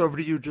 Max, over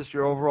to you. Just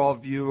your overall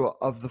view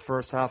of the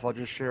first half. I'll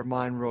just share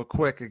mine real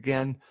quick.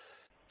 Again,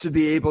 to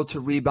be able to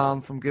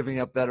rebound from giving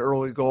up that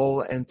early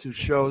goal and to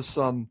show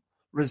some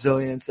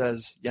resilience,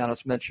 as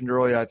Giannis mentioned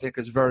earlier, I think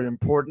is very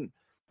important.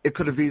 It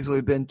could have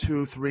easily been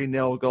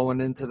 2-3-0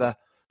 going into the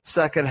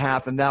second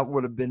half, and that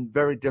would have been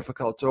very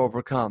difficult to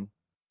overcome.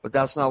 But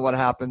that's not what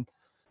happened.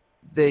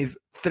 They've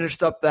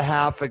finished up the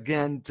half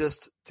again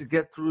just to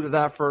get through to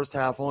that first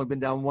half, only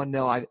been down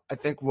 1-0, I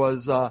think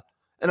was an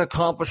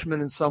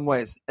accomplishment in some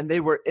ways. And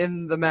they were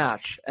in the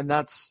match, and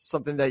that's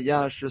something that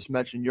Giannis just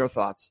mentioned. Your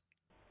thoughts?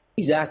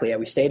 Exactly. Yeah,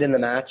 we stayed in the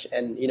match,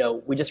 and,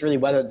 we just really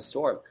weathered the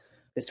storm.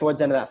 Because towards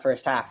the end of that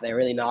first half, they were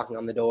really knocking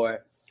on the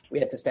door. We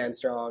had to stand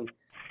strong.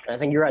 And I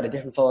think you're right, a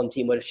different Fulham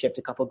team would have shipped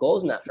a couple of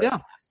goals in that first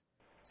half.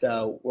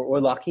 So we're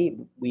lucky.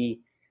 We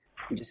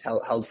just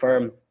held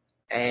firm.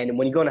 And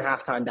when you go into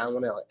halftime down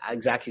 1-0,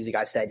 exactly as you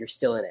guys said, you're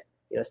still in it.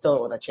 Still in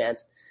it with a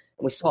chance.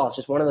 And we saw it's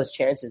just one of those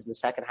chances in the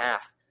second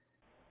half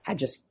had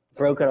just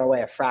broken our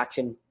way a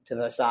fraction to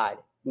the side.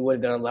 We would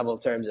have been on level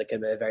terms. It could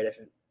have been a very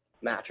different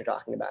match we're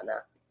talking about now.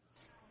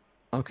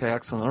 Okay,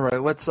 excellent. All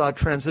right, let's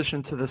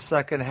transition to the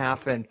second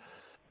half. And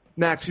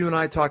Max, you and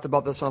I talked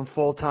about this on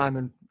Full Time,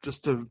 and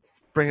just to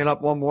bring it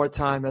up one more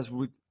time, as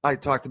I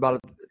talked about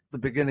at the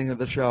beginning of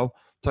the show,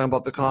 talking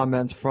about the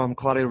comments from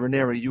Claudio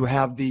Ranieri. You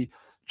have the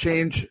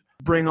change,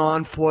 bring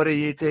on Floyd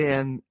Ayite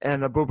and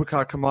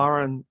Abubakar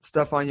Kamara, and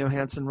Stefan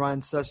Johansson, Ryan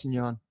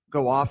Sessegnon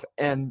go off,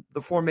 and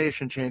the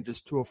formation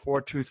changes to a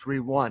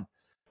 4-2-3-1.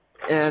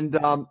 And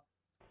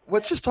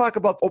let's just talk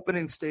about the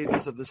opening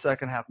stages of the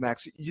second half,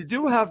 Max. You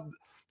do have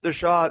the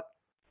shot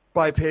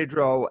by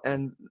Pedro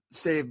and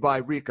saved by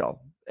Rico.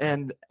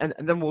 And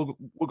then we'll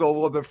go a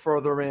little bit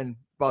further in,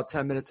 about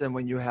 10 minutes in,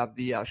 when you have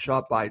the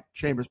shot by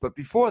Chambers. But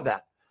before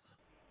that,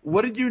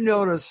 what did you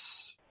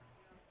notice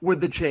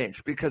with the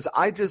change? Because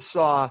I just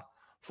saw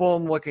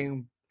Fulham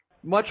looking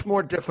much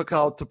more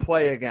difficult to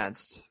play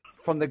against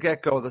from the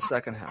get-go of the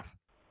second half.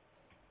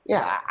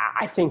 Yeah,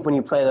 I think when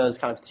you play those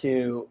kind of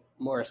two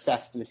more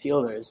assessed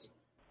midfielders,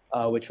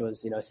 which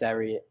was,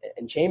 Sarri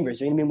and Chambers,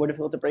 you're going to be more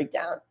difficult to break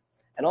down.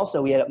 And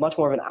also, we had much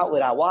more of an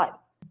outlet out wide.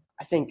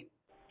 I think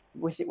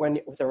with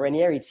a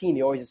Ranieri team,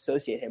 you always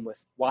associate him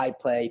with wide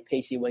play,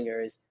 pacey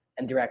wingers,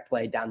 and direct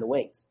play down the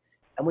wings.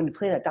 And when you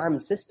play that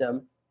diamond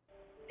system,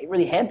 it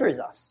really hampers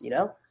us,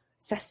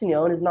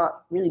 Sessegnon is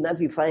not really meant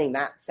to be playing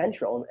that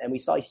central, and we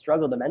saw he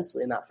struggled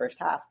immensely in that first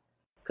half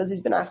because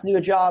he's been asked to do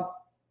a job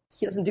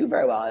he doesn't do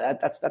very well.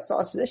 That's not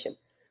his position.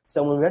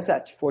 So when we went to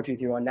that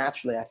 4-2-3-1,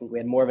 naturally, I think we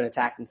had more of an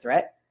attacking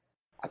threat.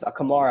 I thought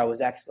Kamara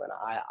was excellent.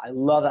 I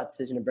love that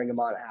decision to bring him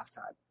on at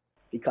halftime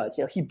because,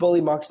 he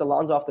bullied Marcos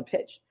Alonso off the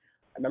pitch.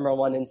 I remember on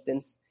one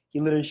instance, he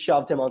literally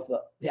shoved him onto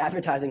the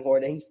advertising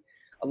hoardings.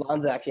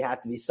 Alonso actually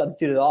had to be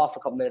substituted off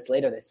a couple minutes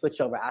later. They switched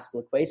over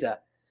Azpilicueta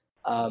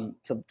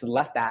to the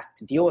left back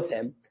to deal with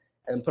him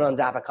and put on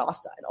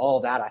Zappacosta. And all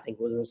of that, I think,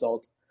 was a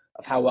result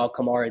of how well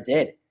Kamara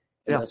did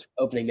in those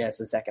opening minutes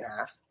of the second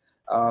half.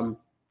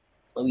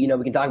 We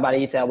can talk about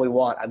Ite all we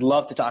want. I'd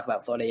love to talk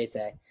about Florida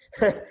Ite.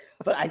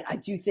 But I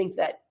do think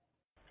that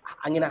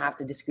I'm going to have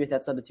to disagree with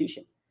that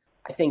substitution.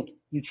 I think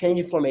you change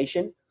your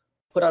formation,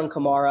 put on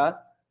Kamara,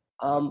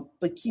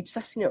 but keep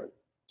Sessegnon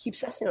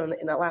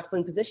in that left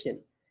wing position.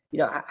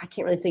 I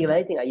can't really think of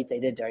anything Ite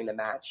did during the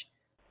match.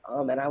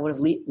 And I would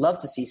have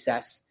loved to see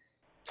Sess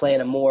play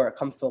in a more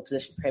comfortable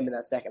position for him in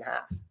that second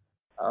half.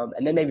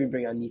 And then maybe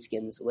bring on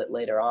Neeskens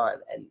later on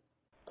and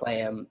play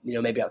him,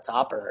 maybe up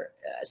top or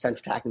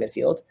central attacking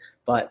midfield.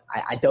 But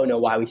I don't know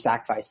why we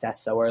sacrificed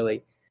Sess so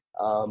early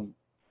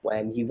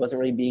when he wasn't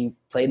really being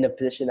played in a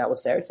position that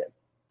was fair to him.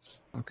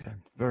 Okay,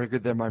 very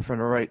good there, my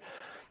friend. All right.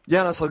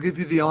 Giannis, I'll give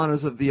you the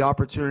honors of the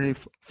opportunity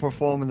for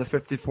Fulham in the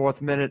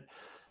 54th minute.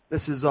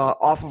 This is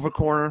off of a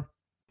corner.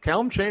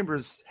 Callum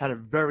Chambers had a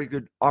very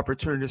good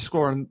opportunity to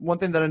score. And one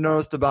thing that I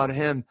noticed about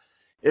him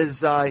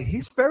is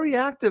he's very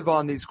active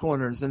on these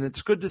corners. And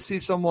it's good to see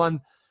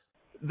someone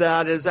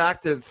that is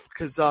active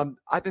because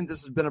I think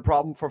this has been a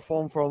problem for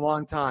Fulham for a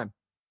long time,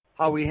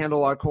 how we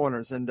handle our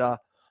corners. And I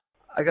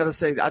got to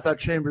say, I thought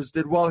Chambers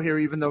did well here,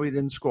 even though he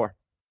didn't score.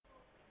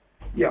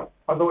 Yeah,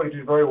 I thought he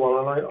did very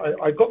well,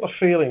 and I got the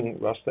feeling,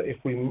 Russ, that if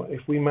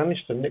we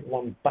managed to nick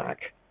one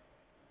back,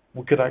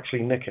 we could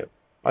actually nick it.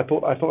 I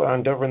thought our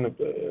endeavour at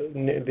the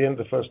end of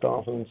the first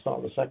half and the start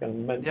of the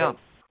second meant that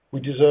we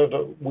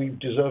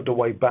deserved a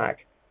way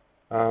back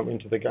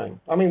into the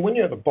game. I mean, when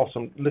you're at the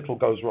bottom, little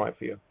goes right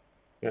for you.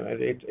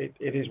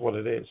 It is what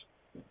it is.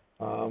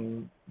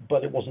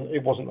 But it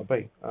wasn't a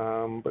B.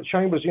 But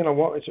Chambers, you know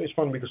what? It's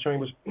funny because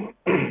Chambers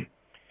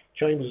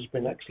has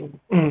been excellent.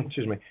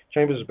 Excuse me.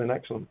 Chambers has been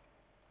excellent.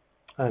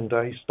 And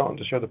he's starting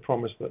to show the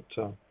promise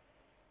that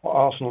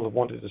Arsenal have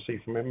wanted to see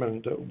from him,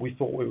 and we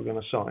thought we were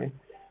going to sign.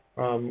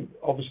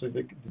 Obviously,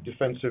 the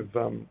defensive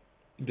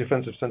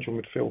central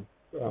midfield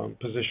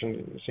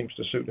position seems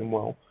to suit him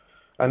well,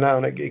 and now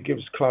it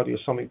gives Claudio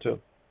something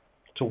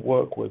to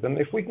work with. And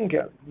if we can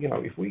get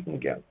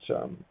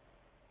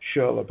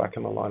Schürrle back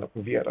in the lineup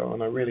and Vietto,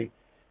 and I really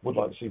would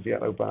like to see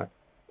Vietto back,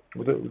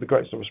 with the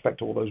greatest of respect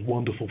to all those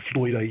wonderful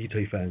Floyd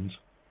Aite fans.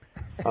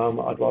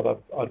 I'd rather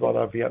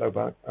have Vietto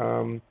back.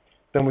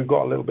 Then we've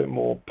got a little bit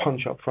more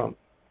punch up front,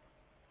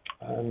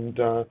 and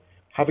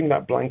having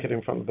that blanket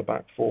in front of the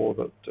back four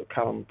that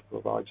Callum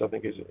provides, I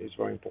think, is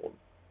very important.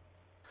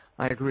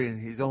 I agree,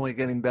 and he's only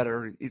getting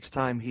better each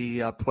time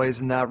he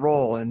plays in that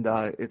role, and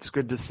it's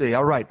good to see.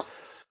 All right,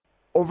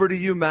 over to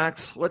you,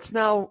 Max. Let's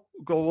now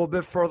go a little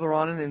bit further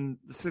on, and in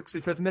the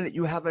 65th minute,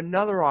 you have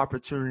another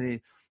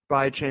opportunity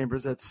by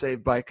Chambers that's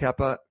saved by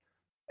Kepa.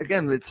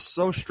 Again, it's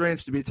so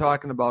strange to be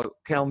talking about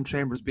Callum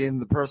Chambers being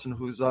the person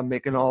who's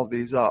making all of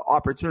these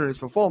opportunities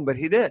for Fulham, but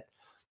he did,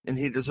 and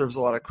he deserves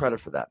a lot of credit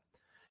for that.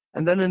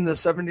 And then in the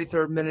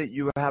 73rd minute,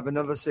 you have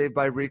another save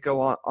by Rico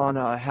on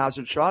a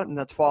hazard shot, and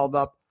that's followed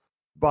up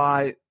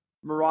by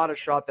Morata's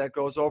shot that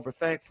goes over,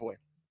 thankfully.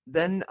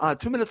 Then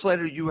 2 minutes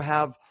later, you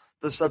have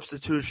the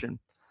substitution.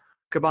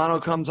 Cabano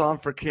comes on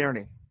for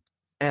Kearney.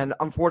 And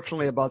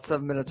unfortunately, about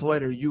 7 minutes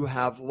later, you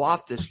have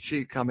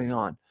Loftus-Cheek coming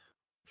on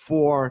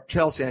for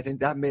Chelsea. I think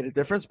that made a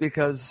difference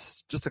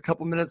because just a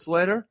couple minutes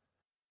later,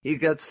 he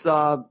gets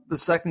the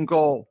second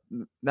goal,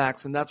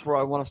 Max, and that's where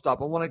I want to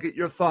stop. I want to get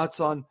your thoughts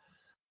on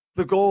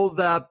the goal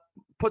that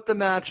put the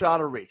match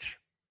out of reach.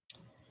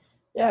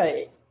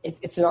 Yeah,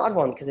 it's an odd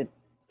one because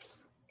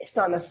it's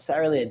not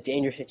necessarily a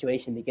dangerous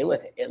situation to begin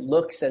with. It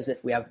looks as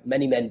if we have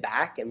many men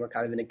back and we're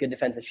kind of in a good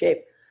defensive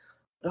shape.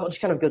 It all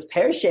just kind of goes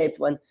pear-shaped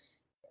when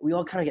we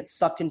all kind of get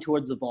sucked in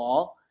towards the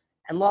ball,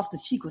 and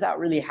Loftus-Cheek, without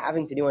really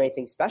having to do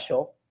anything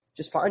special,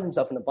 just finds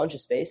himself in a bunch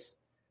of space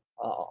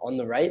on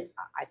the right.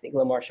 I think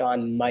Le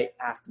Marchand might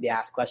have to be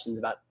asked questions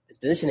about his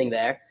positioning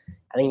there.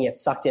 I think he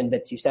gets sucked in a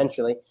bit too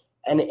centrally.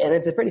 And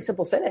it's a pretty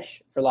simple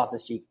finish for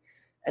Loftus-Cheek.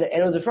 And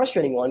it was a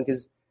frustrating one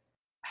because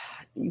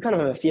you kind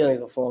of have a feeling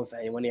as a Fulham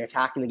fan when you're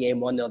attacking the game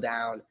 1-0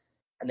 down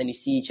and then you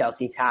see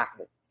Chelsea attack,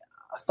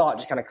 a thought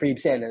just kind of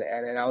creeps in.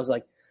 And I was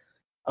like,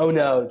 oh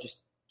no,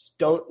 just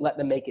don't let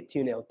them make it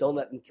 2-0. Don't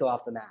let them kill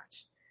off the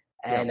match.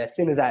 And as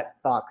soon as that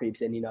thought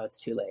creeps in,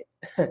 it's too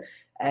late.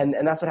 and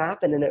that's what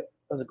happened. And it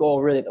was a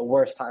goal really at the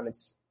worst time.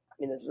 It's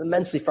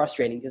immensely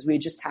frustrating because we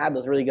just had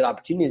those really good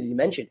opportunities, as you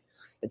mentioned.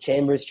 The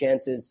Chambers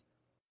chances,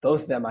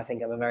 both of them, I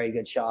think, have a very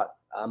good shot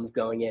of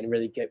going in.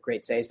 Really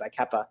great saves by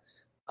Kepa.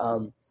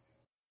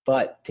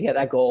 But to get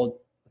that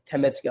goal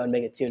 10 minutes ago and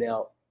make it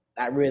 2-0,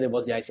 that really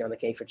was the icing on the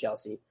cake for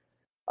Chelsea.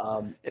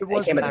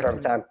 It came at the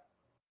perfect time.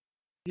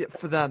 Yeah,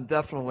 for them,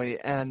 definitely.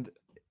 And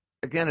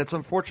again, it's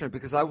unfortunate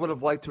because I would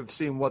have liked to have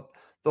seen what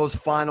those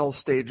final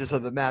stages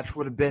of the match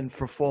would have been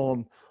for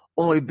Fulham,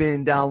 only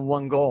being down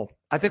one goal.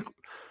 I think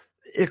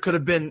it could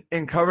have been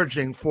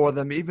encouraging for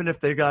them, even if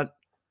they got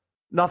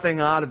nothing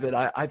out of it.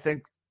 I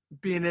think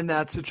being in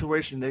that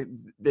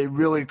situation, they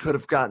really could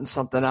have gotten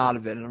something out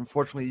of it. And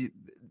unfortunately,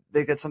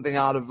 they get something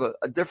out of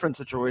a different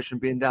situation,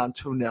 being down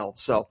 2-0.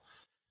 So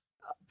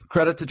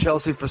credit to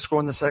Chelsea for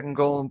scoring the second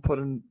goal and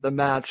putting the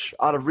match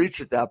out of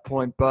reach at that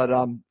point. But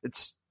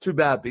it's too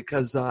bad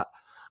because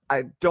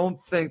I don't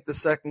think the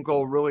second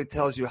goal really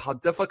tells you how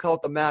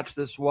difficult the match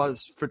this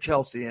was for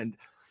Chelsea. And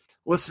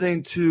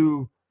listening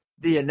to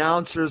the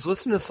announcers,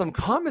 listening to some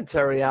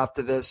commentary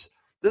after this.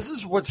 This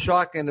is what's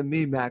shocking to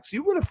me, Max.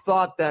 You would have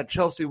thought that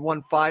Chelsea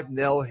won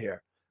 5-0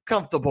 here.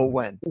 Comfortable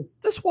win.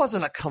 This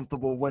wasn't a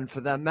comfortable win for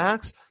them,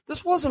 Max.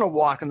 This wasn't a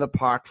walk in the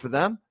park for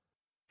them.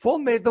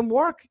 Fulham made them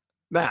work,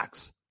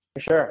 Max.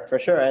 For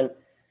sure. And,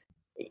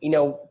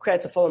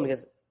 credit to Fulham,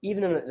 because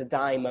even in the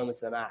dying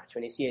moments of the match,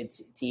 when you see a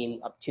team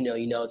up 2-0,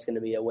 you know it's going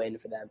to be a win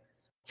for them.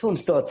 Fulham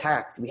still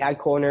attacked. We had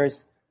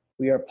corners.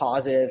 We were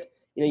positive.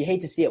 You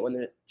hate to see it when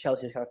the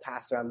Chelsea kind of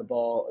pass around the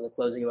ball in the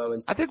closing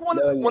moments. I think one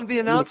of the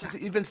announcers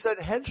even said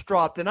heads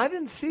dropped, and I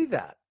didn't see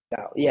that.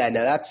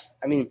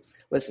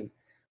 Listen,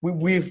 what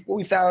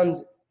we found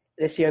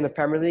this year in the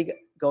Premier League,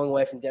 going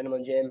away from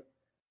Gentleman Jim,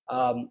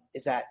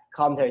 is that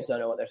commentators don't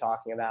know what they're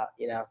talking about.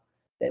 They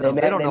don't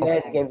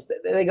know games.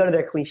 They go to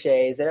their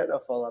cliches. They don't know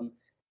Fulham,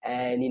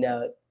 and they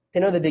know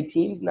the big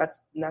teams, and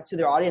that's who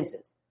their audience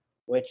is,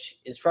 which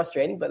is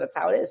frustrating, but that's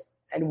how it is.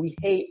 And we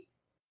hate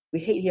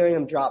hearing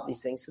them drop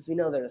these things because we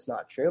know they're just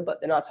not true. But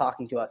they're not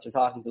talking to us; they're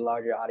talking to the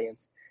larger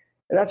audience,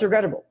 and that's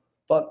regrettable.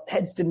 But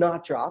heads did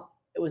not drop.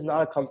 It was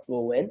not a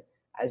comfortable win,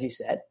 as you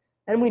said,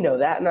 and we know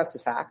that, and that's a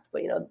fact.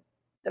 But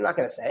they're not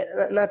going to say it,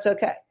 and that's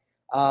okay.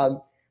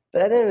 But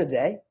at the end of the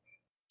day,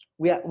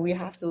 we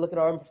have to look at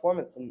our own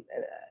performance and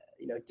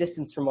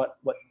distance from what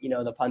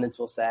the pundits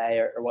will say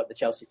or what the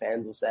Chelsea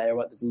fans will say or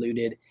what the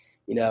deluded,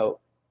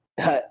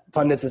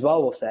 pundits as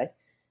well will say.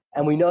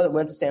 And we know that we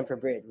went to Stamford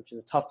Bridge, which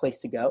is a tough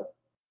place to go,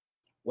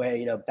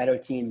 where, better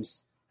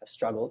teams have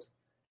struggled.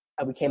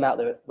 And we came out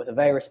there with a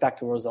very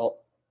respectable result,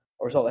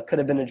 a result that could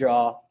have been a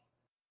draw.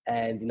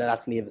 And,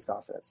 that's going to give us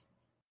confidence.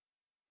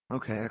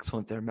 Okay,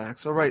 excellent there,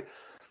 Max. All right,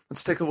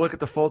 let's take a look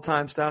at the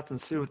full-time stats and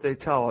see what they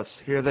tell us.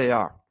 Here they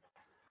are.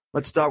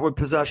 Let's start with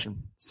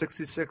possession.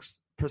 66%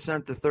 to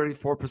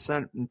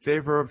 34% in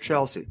favor of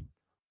Chelsea.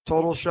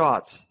 Total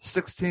shots,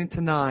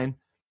 16-9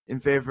 in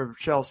favor of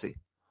Chelsea.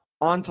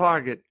 On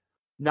target,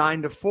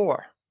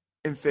 9-4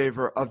 in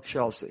favor of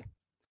Chelsea.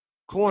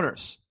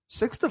 Corners,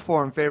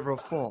 6-4 in favor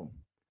of Fulham.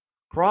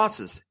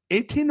 Crosses,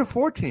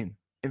 18-14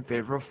 in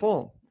favor of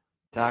Fulham.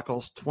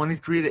 Tackles,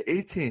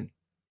 23-18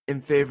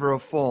 in favor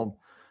of Fulham.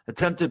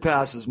 Attempted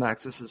passes,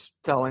 Max, this is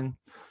telling.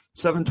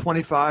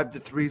 725 to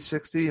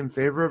 360 in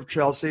favor of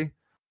Chelsea.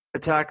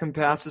 Attacking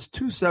passes,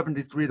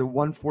 273 to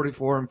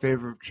 144 in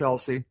favor of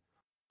Chelsea.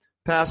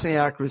 Passing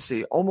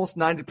accuracy, almost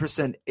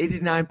 90%,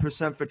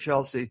 89% for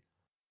Chelsea,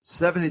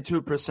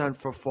 72%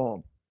 for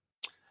Fulham.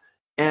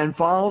 And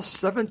fouls,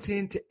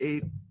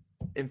 17-8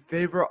 in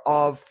favor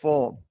of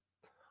Fulham.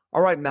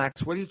 All right,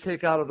 Max, what do you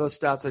take out of those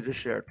stats I just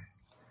shared?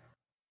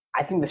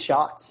 I think the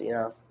shots,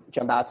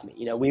 jump out to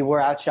me. We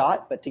were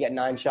outshot, but to get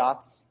 9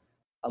 shots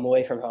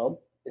away from home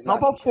is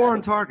not. How about 4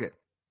 on target?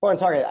 4 on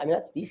target,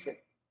 that's decent.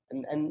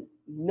 And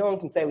no one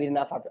can say we didn't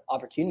have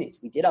opportunities.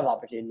 We did have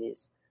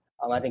opportunities.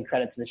 I think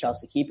credit to the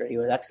Chelsea keeper. He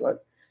was excellent.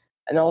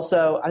 And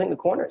also, I think the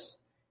corners.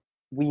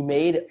 We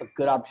made a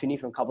good opportunity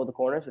from a couple of the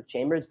corners with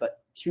Chambers, but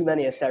too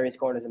many of Sarri's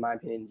corners, in my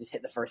opinion, just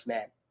hit the first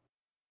man.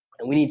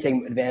 And we need to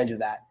take advantage of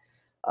that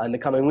in the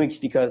coming weeks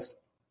because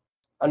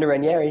under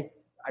Ranieri,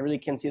 I really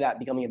can see that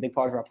becoming a big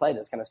part of our play,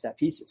 those kind of set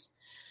pieces.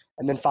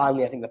 And then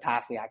finally, I think the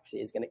passing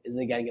accuracy is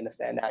again going to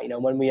stand out.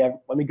 When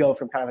we go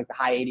from kind of like the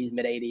high 80s,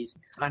 mid 80s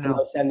to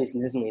low 70s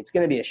consistently, it's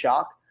going to be a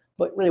shock.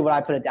 But really, what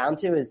I put it down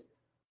to is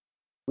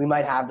we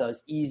might have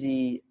those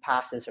easy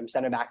passes from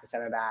center back to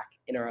center back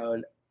in our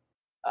own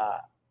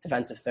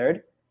defensive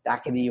third.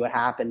 That could be what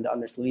happened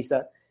under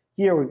Salisa.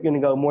 Here, we're going to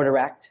go more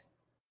direct,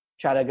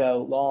 try to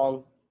go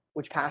long,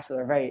 which passes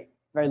are very,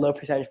 very low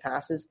percentage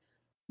passes,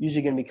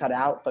 usually going to be cut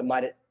out, but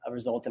might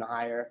result in a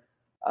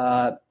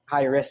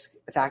higher risk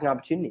attacking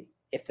opportunity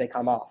if they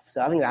come off.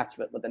 So I think that's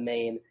what the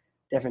main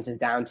difference is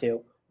down to.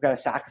 We're kind of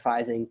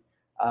sacrificing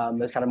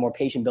those kind of more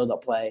patient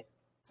build-up play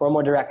for a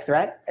more direct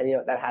threat,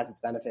 and that has its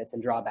benefits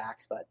and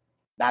drawbacks, but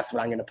that's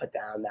what I'm going to put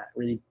down, that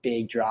really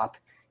big drop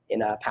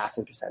in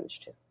passing percentage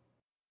too.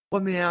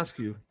 Let me ask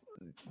you,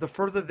 the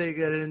further they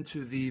get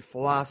into the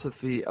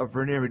philosophy of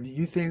Ranieri, do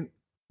you think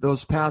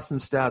those passing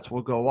stats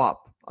will go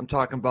up? I'm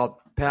talking about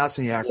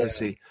passing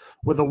accuracy. Yeah.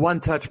 With the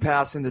one-touch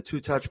passing, the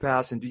two-touch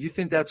passing, do you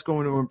think that's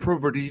going to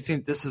improve, or do you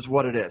think this is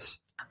what it is?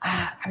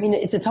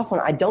 It's a tough one.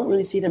 I don't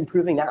really see it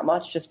improving that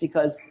much just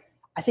because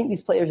I think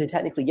these players are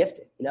technically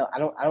gifted. I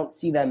don't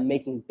see them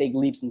making big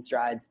leaps and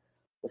strides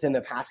within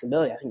their passing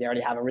ability. I think they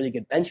already have a really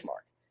good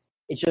benchmark.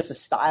 It's just a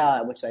style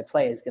at which they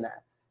play is going to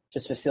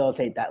just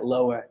facilitate that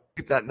lower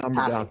keep that number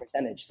passing down.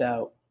 Percentage.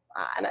 So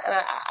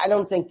I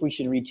don't think we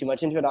should read too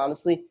much into it,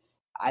 honestly.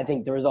 I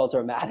think the results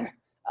don't matter.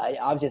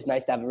 Obviously, it's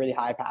nice to have a really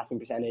high passing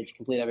percentage,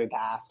 complete every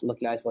pass,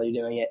 look nice while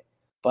you're doing it.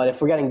 But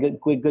if we're getting good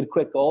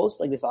quick goals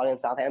like we saw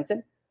against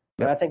Southampton,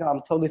 then I think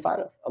I'm totally fine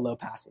with a low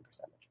passing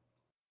percentage.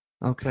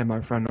 Okay,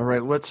 my friend. All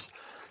right, let's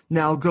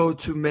now go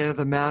to man of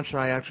the match.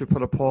 I actually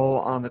put a poll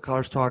on the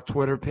Cars Talk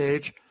Twitter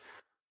page.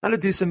 Had a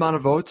decent amount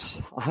of votes,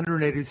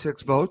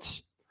 186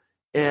 votes.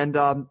 And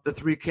the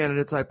 3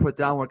 candidates I put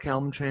down were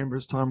Calvin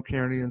Chambers, Tom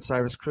Kearney, and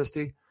Cyrus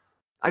Christie.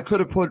 I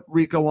could have put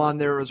Rico on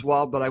there as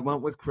well, but I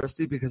went with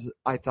Christie because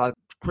I thought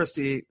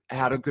Christie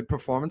had a good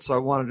performance, so I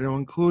wanted to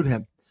include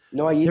him.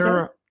 No,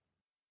 you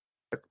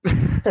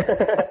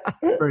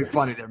Very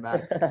funny there,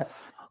 Max.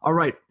 All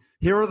right,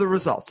 here are the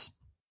results.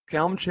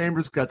 Calum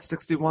Chambers got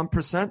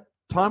 61%,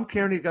 Tom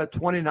Kearney got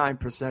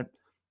 29%,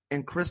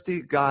 and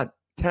Christie got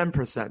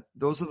 10%.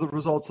 Those are the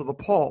results of the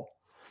poll.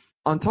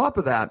 On top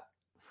of that,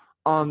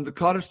 on the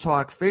Cottage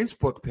Talk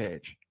Facebook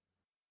page,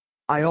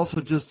 I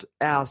also just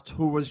asked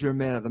who was your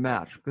man of the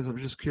match because I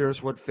was just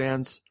curious what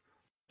fans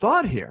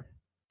thought here.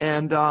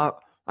 And I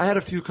had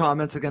a few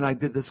comments. Again, I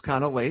did this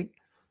kind of late.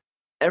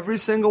 Every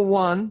single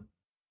one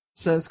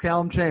says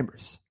Calum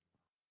Chambers.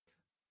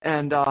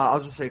 And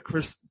I'll just say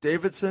Chris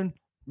Davidson,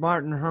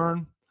 Martin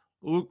Hearn,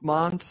 Luke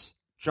Mons,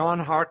 John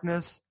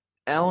Harkness,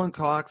 Alan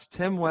Cox,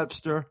 Tim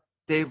Webster,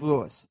 Dave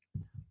Lewis.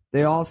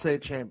 They all say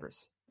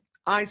Chambers.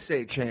 I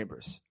say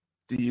Chambers.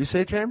 Do you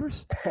say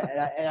Chambers?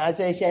 and I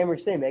say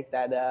Chambers too, Mick.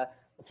 That the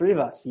three of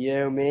us,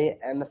 you, me,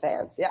 and the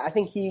fans. Yeah, I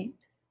think he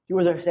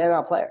was a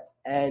standout player.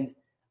 And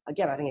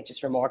again, I think it's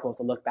just remarkable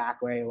to look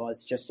back where he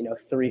was just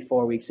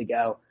 3-4 weeks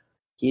ago.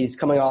 He's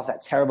coming off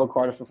that terrible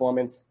Cardiff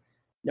performance.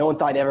 No one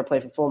thought he'd ever play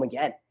for Fulham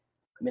again.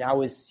 I mean, I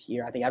was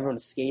here. I think everyone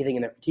was scathing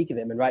in their critique of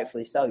him, and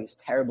rightfully so. He was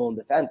terrible in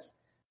defense.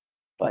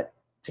 But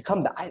to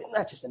come back, I think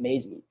that's just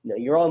amazing.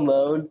 You're on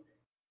loan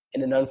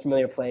in an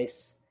unfamiliar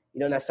place.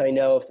 You don't necessarily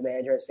know if the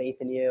manager has faith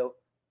in you.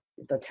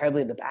 You've done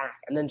terribly at the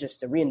back. And then just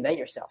to reinvent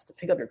yourself, to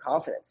pick up your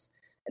confidence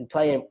and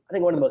play in, I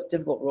think, one of the most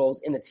difficult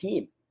roles in the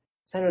team.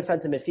 Center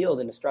defensive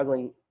midfield in a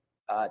struggling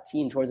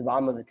team towards the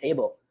bottom of the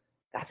table.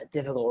 That's a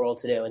difficult role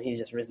to do, and he's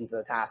just risen to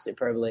the task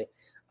superbly.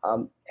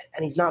 And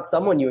he's not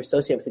someone you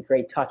associate with a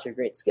great touch or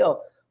great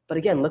skill. But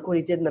again, look what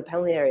he did in the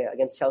penalty area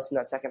against Chelsea in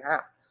that second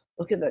half.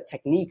 Look at the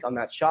technique on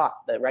that shot,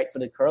 the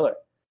right-footed curler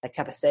that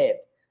Kepa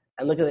saved.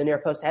 And look at the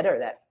near-post header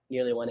that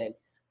nearly went in.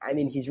 I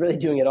mean, he's really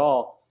doing it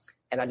all,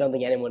 and I don't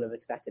think anyone would have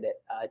expected it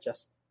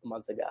just a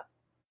month ago.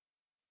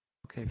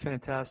 Okay,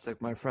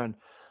 fantastic, my friend.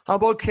 How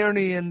about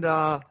Kearney and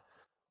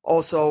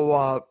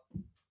also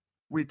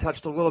we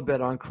touched a little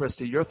bit on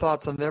Christie. Your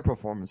thoughts on their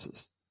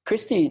performances?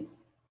 Christie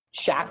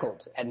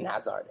shackled Eden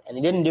Hazard, and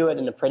he didn't do it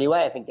in a pretty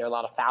way. I think there are a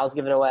lot of fouls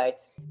given away.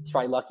 He's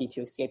probably lucky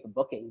to escape a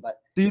booking. But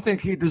do you think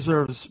he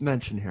deserves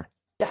mention here?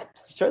 Yeah,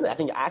 certainly. I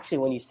think actually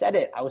when you said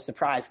it, I was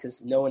surprised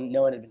because no one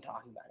had been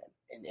talking about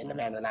it in the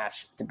man of the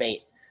match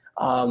debate.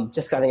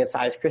 Just I think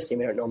aside Christie,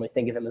 we don't normally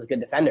think of him as a good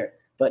defender,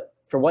 but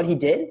for what he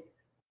did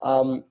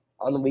on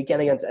the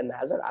weekend against Eden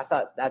Hazard, I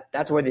thought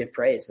that's worthy of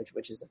praise,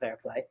 which is a fair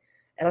play.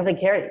 And I think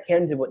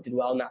Karen did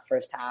well in that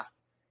first half.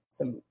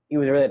 He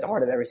was really at the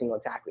heart of every single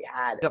attack we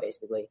had,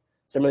 basically.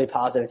 Some really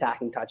positive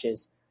attacking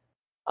touches.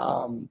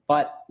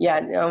 But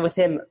yeah, with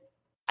him,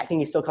 I think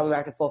he's still coming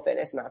back to full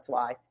fitness, and that's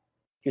why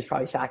he was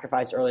probably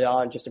sacrificed early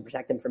on just to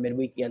protect him for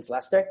midweek against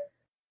Leicester.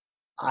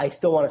 I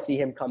still want to see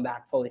him come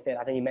back fully fit.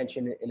 I think he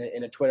mentioned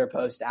in a Twitter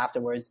post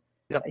afterwards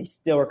that he's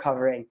still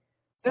recovering.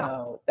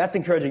 So that's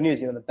encouraging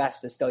news. The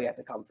best is still yet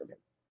to come from him.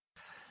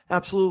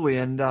 Absolutely.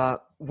 And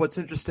what's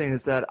interesting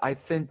is that I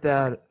think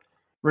that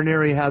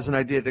Ranieri has an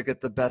idea to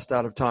get the best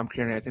out of Tom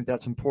Kearney. I think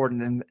that's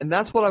important. And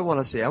that's what I want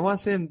to see. I want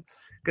to see him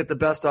get the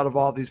best out of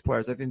all these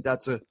players. I think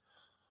that's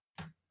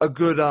a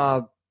good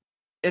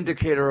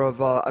indicator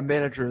of a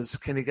manager's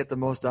can he get the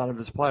most out of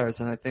his players.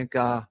 And I think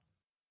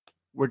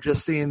we're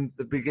just seeing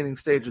the beginning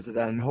stages of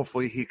that, and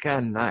hopefully he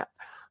can.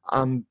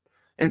 I'm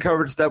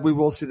encouraged that we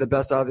will see the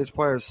best out of these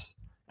players,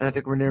 and I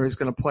think Ranieri is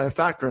going to play a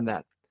factor in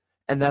that.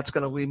 And that's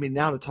going to lead me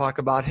now to talk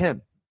about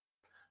him.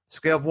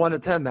 Scale of 1 to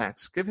 10,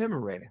 Max. Give him a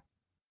rating.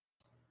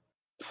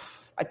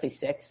 I'd say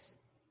 6.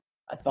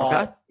 I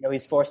thought,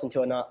 he's forced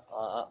into an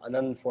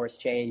unenforced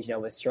change,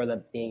 with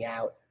Schürrle being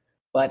out.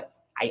 But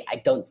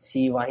I don't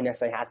see why he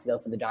necessarily had to go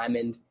for the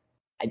diamond.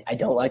 I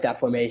don't like that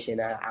formation.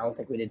 I don't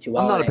think we did too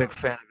well. I'm not a big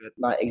fan of it.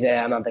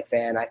 I'm not a big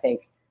fan. I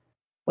think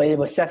what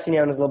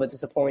Sessegnon was a little bit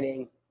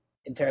disappointing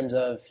in terms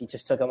of he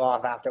just took him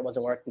off after it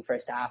wasn't working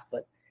first half.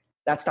 But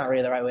that's not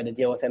really the right way to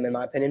deal with him, in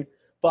my opinion.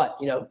 But,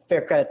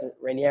 fair credit to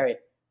Ranieri.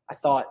 I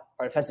thought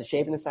our defensive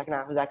shape in the second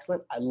half was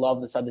excellent. I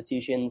love the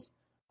substitutions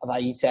of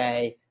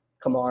Aite,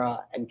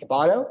 Kamara, and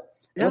Cabano.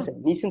 Yeah.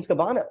 Listen, Neeson's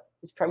Cabano,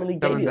 his Premier League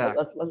debut.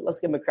 Let's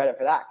give him a credit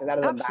for that, because that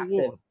is a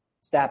massive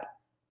step.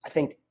 I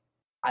think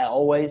I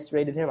always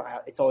rated him.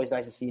 It's always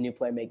nice to see a new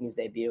player making his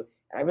debut.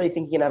 And I really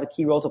think he can have a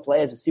key role to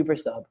play as a super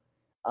sub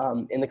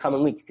in the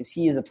coming weeks, because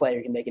he is a player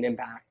who can make an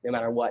impact no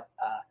matter what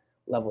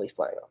level he's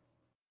playing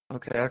on.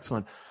 Okay,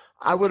 excellent.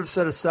 I would have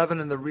said a 7,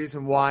 and the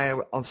reason why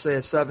I'll say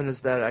a 7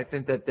 is that I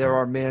think that there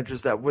are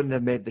managers that wouldn't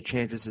have made the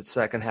changes at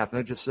second half. And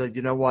they just said,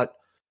 you know what,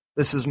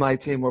 this is my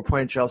team. We're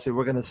playing Chelsea.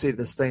 We're going to see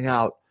this thing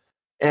out.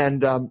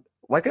 And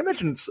like I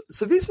mentioned,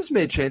 Savisa's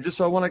made changes,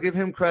 so I want to give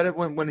him credit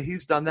when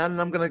he's done that,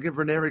 and I'm going to give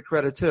Ranieri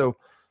credit too,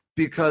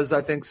 because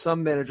I think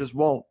some managers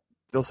won't.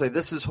 They'll say,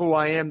 this is who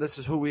I am. This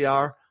is who we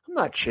are. I'm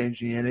not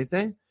changing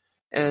anything.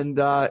 And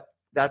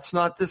that's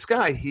not this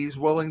guy. He's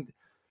willing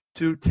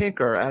to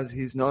tinker, as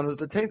he's known as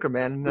the Tinker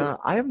Man. And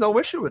I have no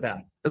issue with that,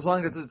 as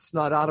long as it's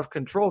not out of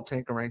control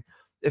tinkering.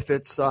 If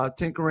it's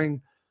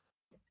tinkering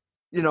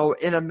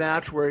in a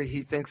match where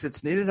he thinks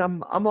it's needed,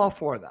 I'm all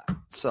for that.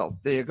 So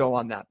there you go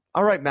on that.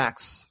 All right,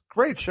 Max.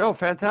 Great show.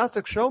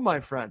 Fantastic show, my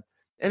friend.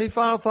 Any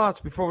final thoughts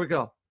before we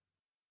go?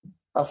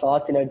 My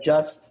thoughts,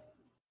 just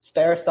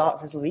spare a thought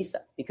for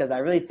Slavisa, because I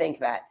really think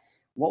that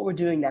what we're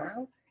doing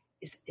now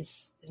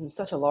is in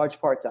such a large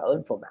part to that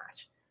Liverpool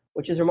match,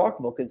 which is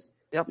remarkable because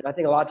I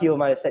think a lot of people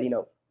might have said,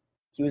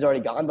 he was already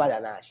gone by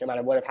that match. No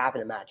matter what had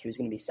happened in the match, he was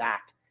going to be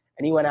sacked.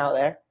 And he went out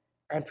there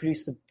and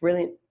produced a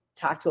brilliant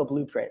tactical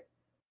blueprint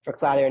for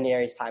Claudio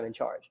Ranieri's time in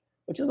charge,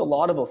 which is a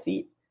laudable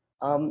feat.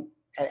 And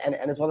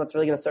is one that's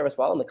really going to serve us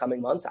well in the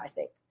coming months, I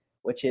think,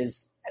 and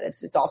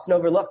it's often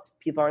overlooked.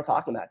 People aren't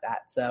talking about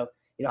that. So,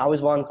 I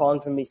was one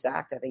calling for him to be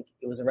sacked. I think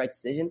it was the right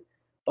decision.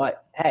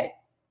 But, hey,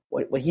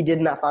 what he did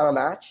in that final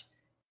match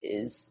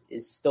is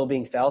still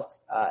being felt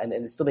and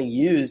it's still being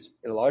used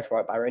in a large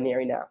part by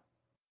Ranieri now.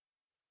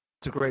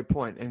 It's a great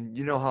point. And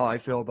you know how I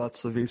feel about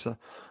Slavisa.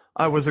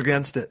 I was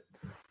against it.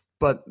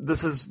 But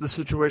this is the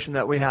situation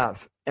that we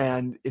have.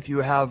 And if you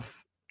have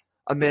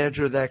a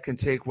manager that can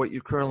take what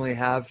you currently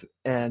have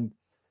and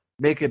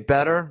make it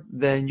better,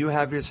 then you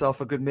have yourself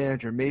a good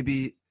manager.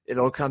 Maybe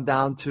it'll come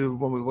down to,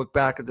 when we look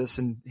back at this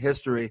in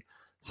history,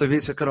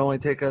 Slavisa could only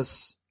take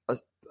us a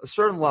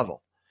certain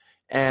level.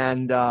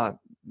 And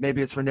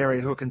maybe it's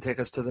Ranieri who can take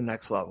us to the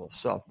next level.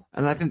 So,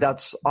 and I think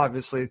that's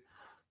obviously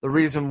the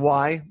reason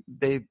why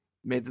they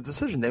made the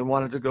decision. They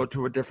wanted to go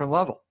to a different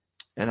level.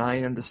 And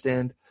I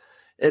understand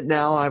it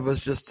now. I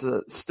was just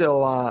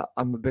still,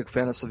 I'm a big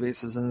fan of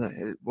Slavisa's, and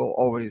it will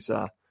always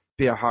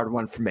be a hard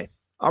one for me.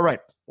 All right,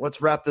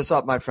 let's wrap this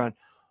up, my friend.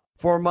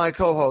 For my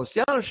co-host,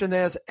 Yana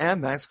Shanez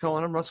and Max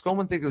Cohen, I'm Russ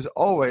Goldman. Thank you as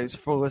always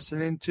for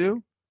listening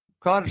to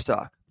Cottage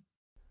Talk.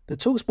 The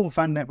TalkSport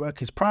Fan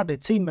Network is proudly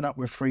teaming up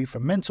with Free for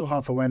Mental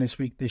Health Awareness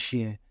Week this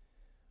year.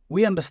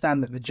 We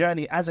understand that the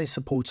journey as a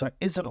supporter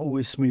isn't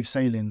always smooth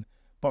sailing,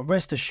 but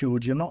rest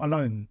assured you're not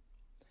alone.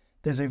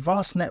 There's a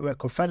vast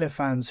network of fellow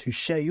fans who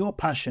share your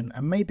passion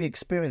and may be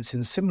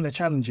experiencing similar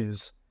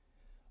challenges.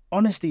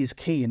 Honesty is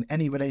key in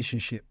any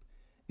relationship.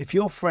 If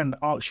your friend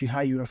asks you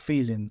how you are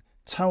feeling,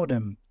 tell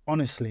them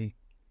honestly.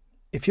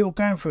 If you're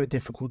going through a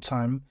difficult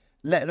time,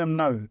 let them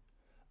know.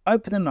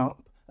 Opening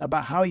up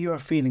about how you are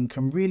feeling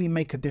can really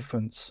make a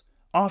difference.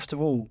 After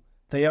all,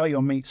 they are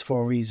your mates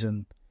for a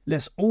reason.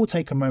 Let's all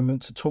take a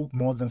moment to talk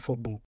more than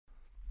football.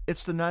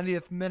 It's the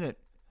 90th minute,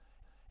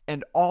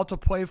 and all to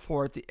play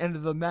for at the end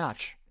of the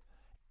match.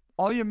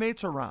 All your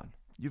mates are around.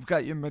 You've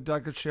got your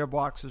McNugget share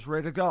boxes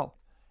ready to go.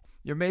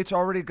 Your mates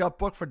already got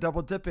booked for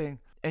double dipping,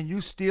 and you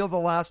steal the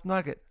last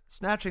nugget,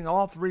 snatching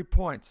all 3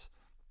 points.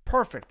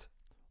 Perfect.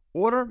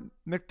 Order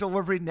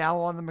McDelivery now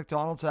on the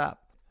McDonald's app.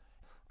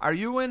 Are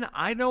you in?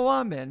 I know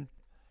I'm in.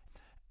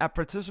 At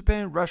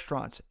participating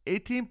restaurants,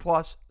 18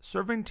 plus,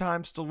 serving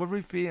times,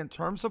 delivery fee, and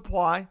terms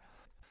apply.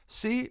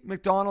 See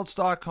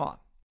McDonald's.com.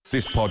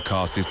 This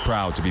podcast is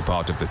proud to be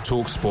part of the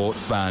TalkSport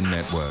Fan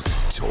Network.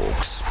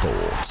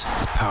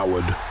 TalkSport.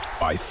 Powered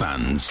by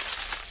fans.